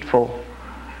deceitful.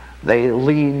 They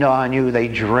leaned on you. They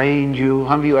drained you.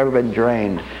 How many of you ever been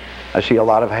drained? I see a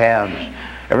lot of hands.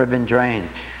 Ever been drained?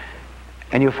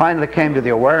 And you finally came to the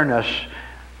awareness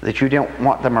that you didn't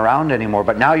want them around anymore,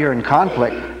 but now you're in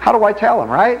conflict. How do I tell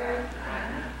them, right?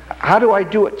 How do I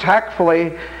do it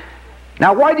tactfully?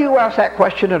 Now, why do you ask that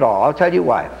question at all? I'll tell you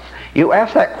why. You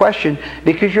ask that question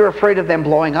because you're afraid of them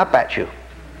blowing up at you.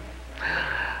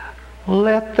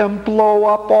 Let them blow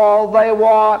up all they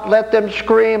want. Let them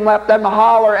scream. Let them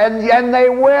holler. And they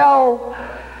will.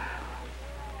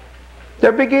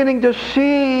 They're beginning to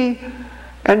see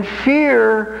and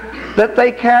fear that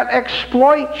they can't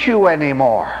exploit you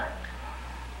anymore.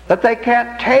 That they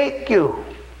can't take you.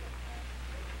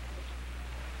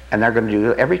 And they're going to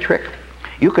do every trick.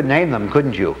 You could name them,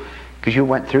 couldn't you? Because you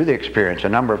went through the experience a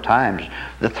number of times.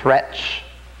 The threats,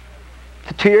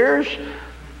 the tears,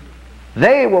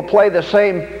 they will play the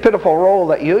same pitiful role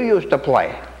that you used to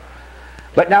play.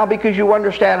 But now because you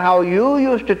understand how you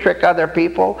used to trick other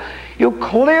people, you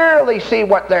clearly see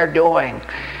what they're doing.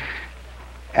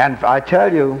 And I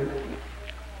tell you,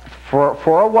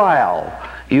 for a while,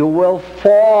 you will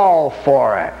fall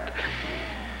for it.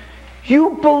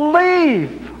 You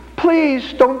believe.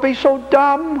 Please don't be so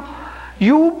dumb.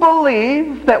 You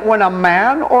believe that when a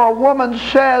man or a woman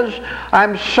says,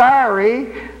 I'm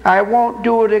sorry, I won't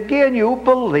do it again, you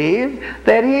believe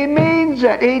that he means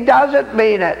it. He doesn't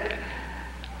mean it.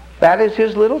 That is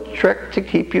his little trick to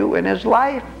keep you in his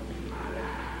life,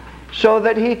 so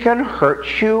that he can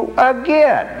hurt you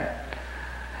again.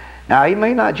 Now, he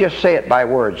may not just say it by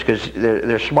words, because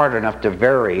they're smart enough to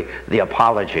vary the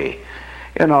apology.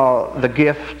 You know, the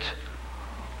gift,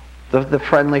 the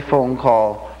friendly phone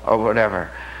call, or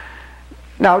whatever.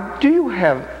 Now, do you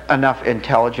have enough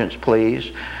intelligence,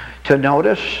 please, to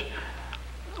notice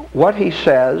what he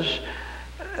says,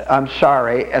 I'm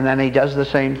sorry, and then he does the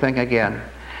same thing again?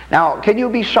 Now, can you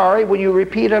be sorry when you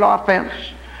repeat an offense?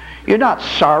 You're not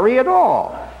sorry at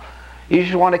all. You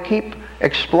just want to keep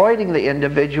exploiting the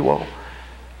individual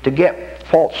to get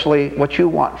falsely what you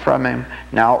want from him.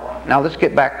 Now let's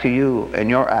get back to you and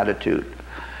your attitude.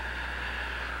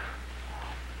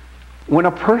 When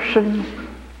a person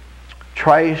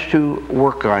tries to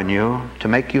work on you to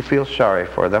make you feel sorry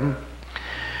for them,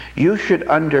 you should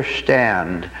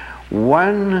understand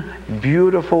one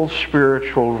beautiful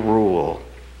spiritual rule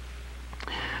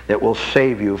that will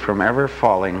save you from ever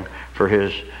falling for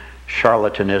his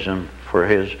charlatanism, for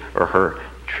his or her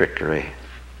trickery.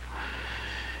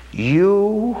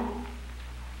 You,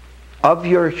 of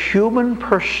your human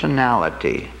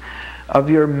personality, of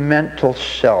your mental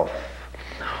self,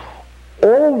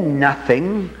 owe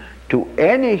nothing to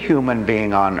any human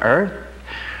being on earth.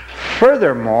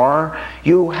 Furthermore,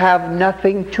 you have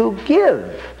nothing to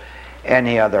give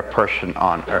any other person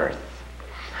on earth.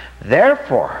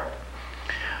 Therefore,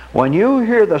 when you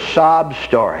hear the sob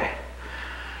story,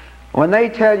 when they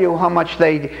tell you how much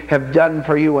they have done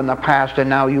for you in the past and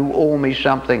now you owe me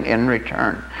something in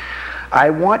return, I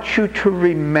want you to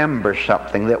remember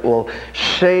something that will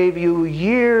save you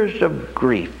years of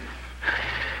grief,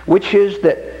 which is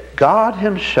that God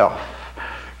Himself,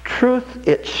 truth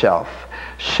itself,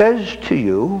 says to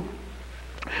you,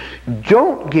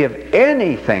 don't give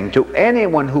anything to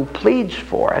anyone who pleads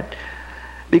for it,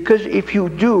 because if you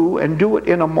do, and do it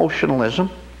in emotionalism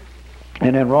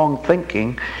and in wrong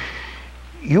thinking,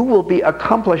 you will be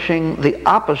accomplishing the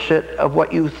opposite of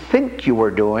what you think you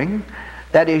are doing.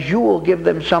 That is, you will give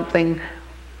them something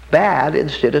bad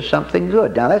instead of something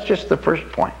good. Now, that's just the first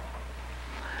point.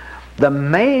 The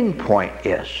main point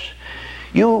is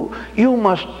you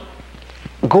must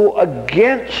go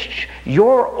against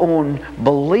your own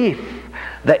belief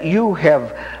that you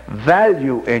have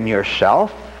value in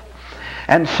yourself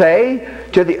and say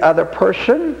to the other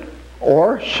person,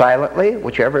 or silently,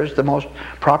 whichever is the most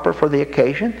proper for the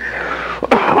occasion,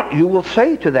 you will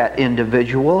say to that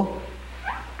individual,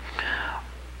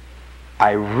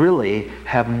 I really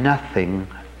have nothing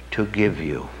to give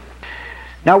you.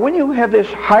 Now, when you have this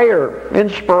higher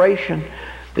inspiration,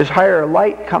 this higher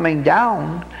light coming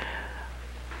down,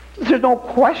 There's no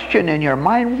question in your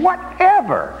mind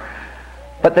whatever,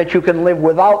 but that you can live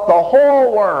without the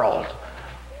whole world.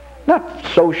 Not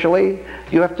socially.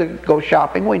 You have to go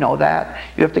shopping, we know that.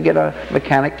 You have to get a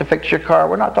mechanic to fix your car.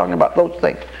 We're not talking about those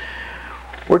things.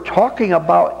 We're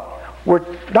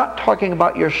not talking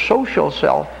about your social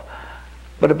self,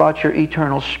 but about your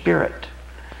eternal spirit.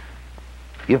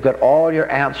 You've got all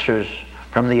your answers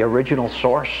from the original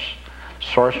source.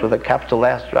 Source with a capital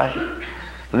S, right?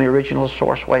 From the original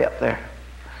source way up there.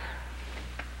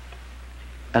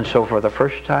 And so for the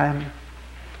first time,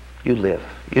 you live.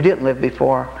 You didn't live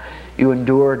before. You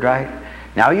endured, right?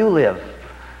 Now you live.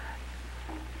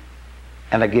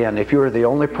 And again, if you were the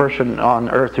only person on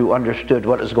earth who understood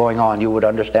what is going on, you would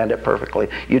understand it perfectly.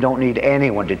 You don't need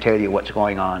anyone to tell you what's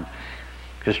going on.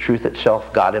 Because truth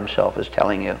itself, God himself is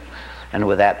telling you. And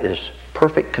with that is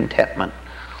perfect contentment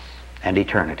and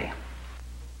eternity.